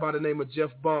terrific guy by the name of Jeff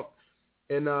Bunk.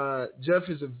 And Jeff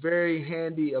is a very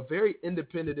handy, a very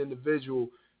independent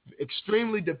individual,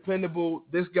 extremely dependable.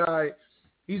 This guy,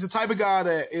 he's the type of guy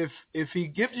that if he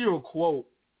gives you a quote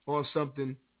on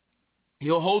something,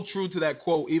 he'll hold true to that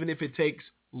quote, even if it takes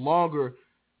longer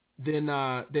than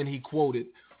he quoted,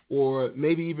 or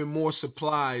maybe even more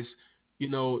supplies. You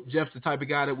know, Jeff's the type of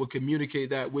guy that will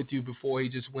communicate that with you before he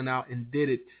just went out and did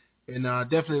it. And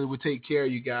definitely would take care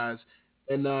of you guys.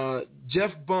 And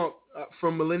Jeff Bunk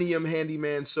from Millennium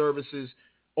Handyman Services,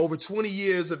 over 20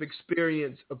 years of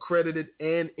experience, accredited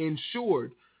and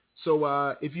insured.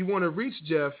 So if you want to reach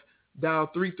Jeff, dial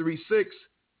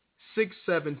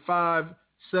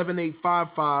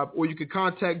 336-675-7855, or you can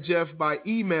contact Jeff by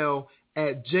email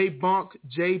at jbonk,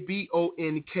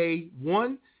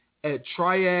 JBONK1 at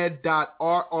triad.rr.com.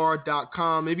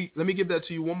 Maybe let me give that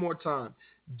to you one more time.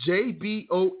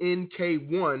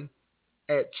 JBONK1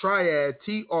 at triad,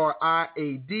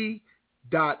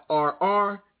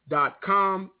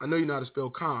 TRIAD.RR.com. I know you know how to spell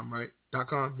com, right?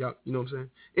 .com, yeah, you know what I'm saying?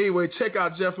 Anyway, check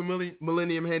out Jeff from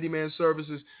Millennium Handyman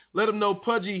Services. Let him know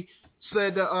Pudgy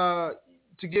said to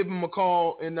give him a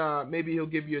call, and maybe he'll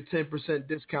give you a 10%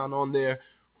 discount on there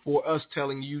for us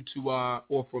telling you to,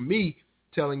 or for me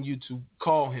telling you to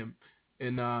call him.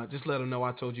 And just let him know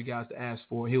I told you guys to ask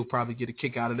for it. He'll probably get a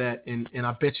kick out of that, and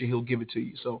I bet you he'll give it to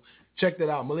you. So check that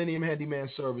out, Millennium Handyman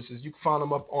Services. You can find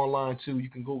them up online, too. You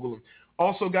can Google them.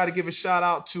 Also got to give a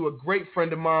shout-out to a great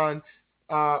friend of mine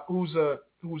who's a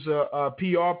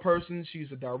PR person.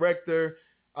 She's a director,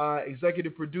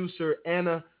 executive producer,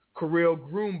 Anna Carell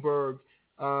Grunberg,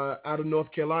 out of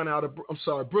North Carolina,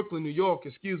 Brooklyn, New York,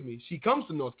 excuse me. She comes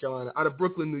to North Carolina, out of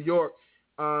Brooklyn, New York.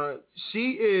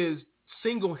 She is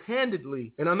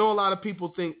single-handedly, and I know a lot of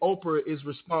people think Oprah is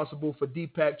responsible for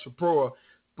Deepak Chopra,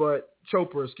 but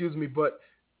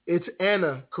it's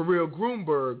Anna Carell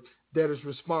Grunberg that is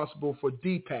responsible for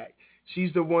Deepak.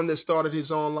 She's the one that started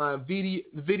his online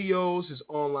videos, his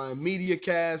online media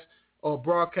cast or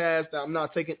broadcast. I'm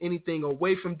not taking anything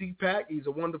away from Deepak. He's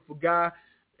a wonderful guy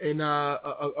and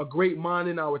a great mind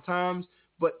in our times.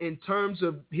 But in terms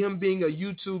of him being a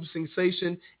YouTube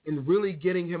sensation and really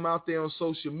getting him out there on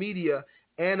social media,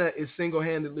 Anna is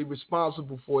single-handedly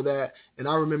responsible for that. And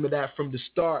I remember that from the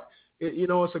start.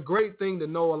 It's a great thing to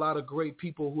know a lot of great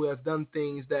people who have done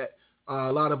things that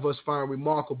a lot of us find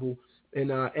remarkable.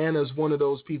 And Anna's one of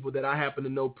those people that I happen to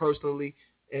know personally,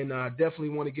 and definitely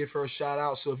want to give her a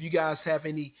shout-out. So if you guys have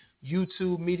any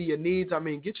YouTube media needs,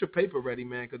 get your paper ready,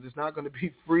 man, because it's not going to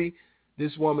be free.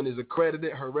 This woman is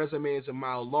accredited. Her resume is a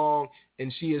mile long,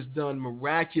 and she has done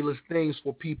miraculous things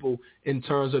for people in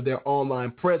terms of their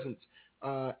online presence.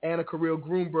 Anna Carell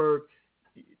Grunberg,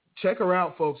 check her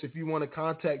out, folks, if you want to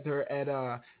contact her at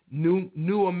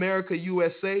New America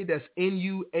USA. That's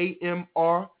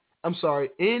NUAMR. I'm sorry,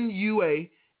 NUAMERICA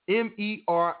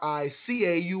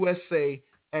MERICAUSA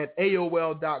at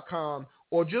AOL.com,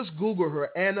 or just Google her,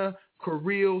 Anna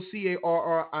Carril,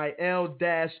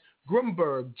 CARRIL-Grumberg,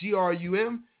 GRUMBERG,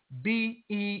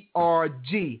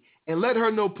 and let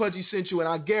her know Pudgy sent you, and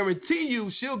I guarantee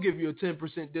you she'll give you a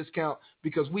 10% discount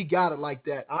because we got it like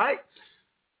that. All right?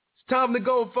 It's time to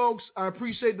go, folks. I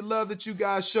appreciate the love that you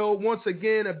guys show. Once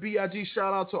again, a BIG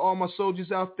shout out to all my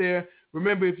soldiers out there.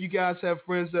 Remember, if you guys have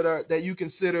friends that you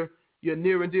consider your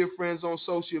near and dear friends on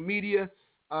social media,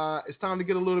 it's time to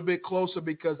get a little bit closer,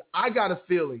 because I got a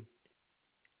feeling,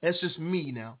 that's just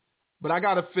me now, but I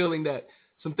got a feeling that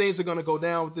some things are going to go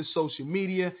down with this social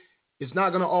media. It's not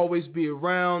going to always be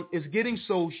around. It's getting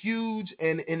so huge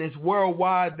and it's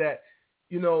worldwide that,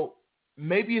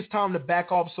 maybe it's time to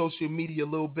back off social media a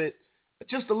little bit,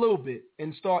 just a little bit,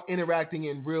 and start interacting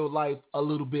in real life a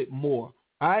little bit more.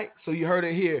 All right? So you heard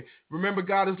it here. Remember,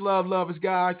 God is love, love is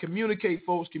God. Communicate,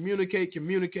 folks. Communicate,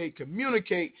 communicate,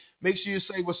 communicate. Make sure you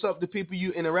say what's up to people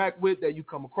you interact with, that you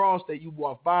come across, that you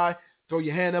walk by. Throw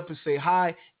your hand up and say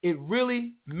hi. It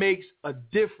really makes a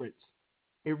difference.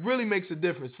 It really makes a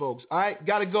difference, folks. All right?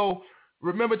 Got to go.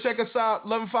 Remember, check us out.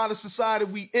 Love and Finders Society.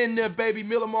 We in there, baby.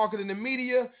 Miller Marketing and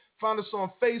Media. Find us on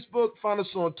Facebook. Find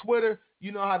us on Twitter.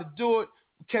 You know how to do it.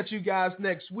 Catch you guys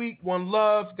next week. One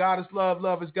love. God is love.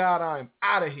 Love is God. I am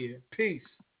out of here. Peace.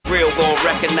 Real gon'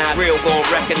 recognize, real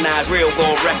gon' recognize, real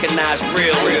gon' recognize,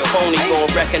 real phony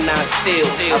gon' recognize still.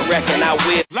 I reckon I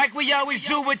will. Like we always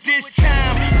do at this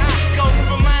time, I go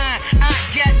for mine.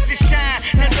 I got to shine.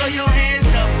 Now throw your hands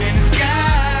up in the sky.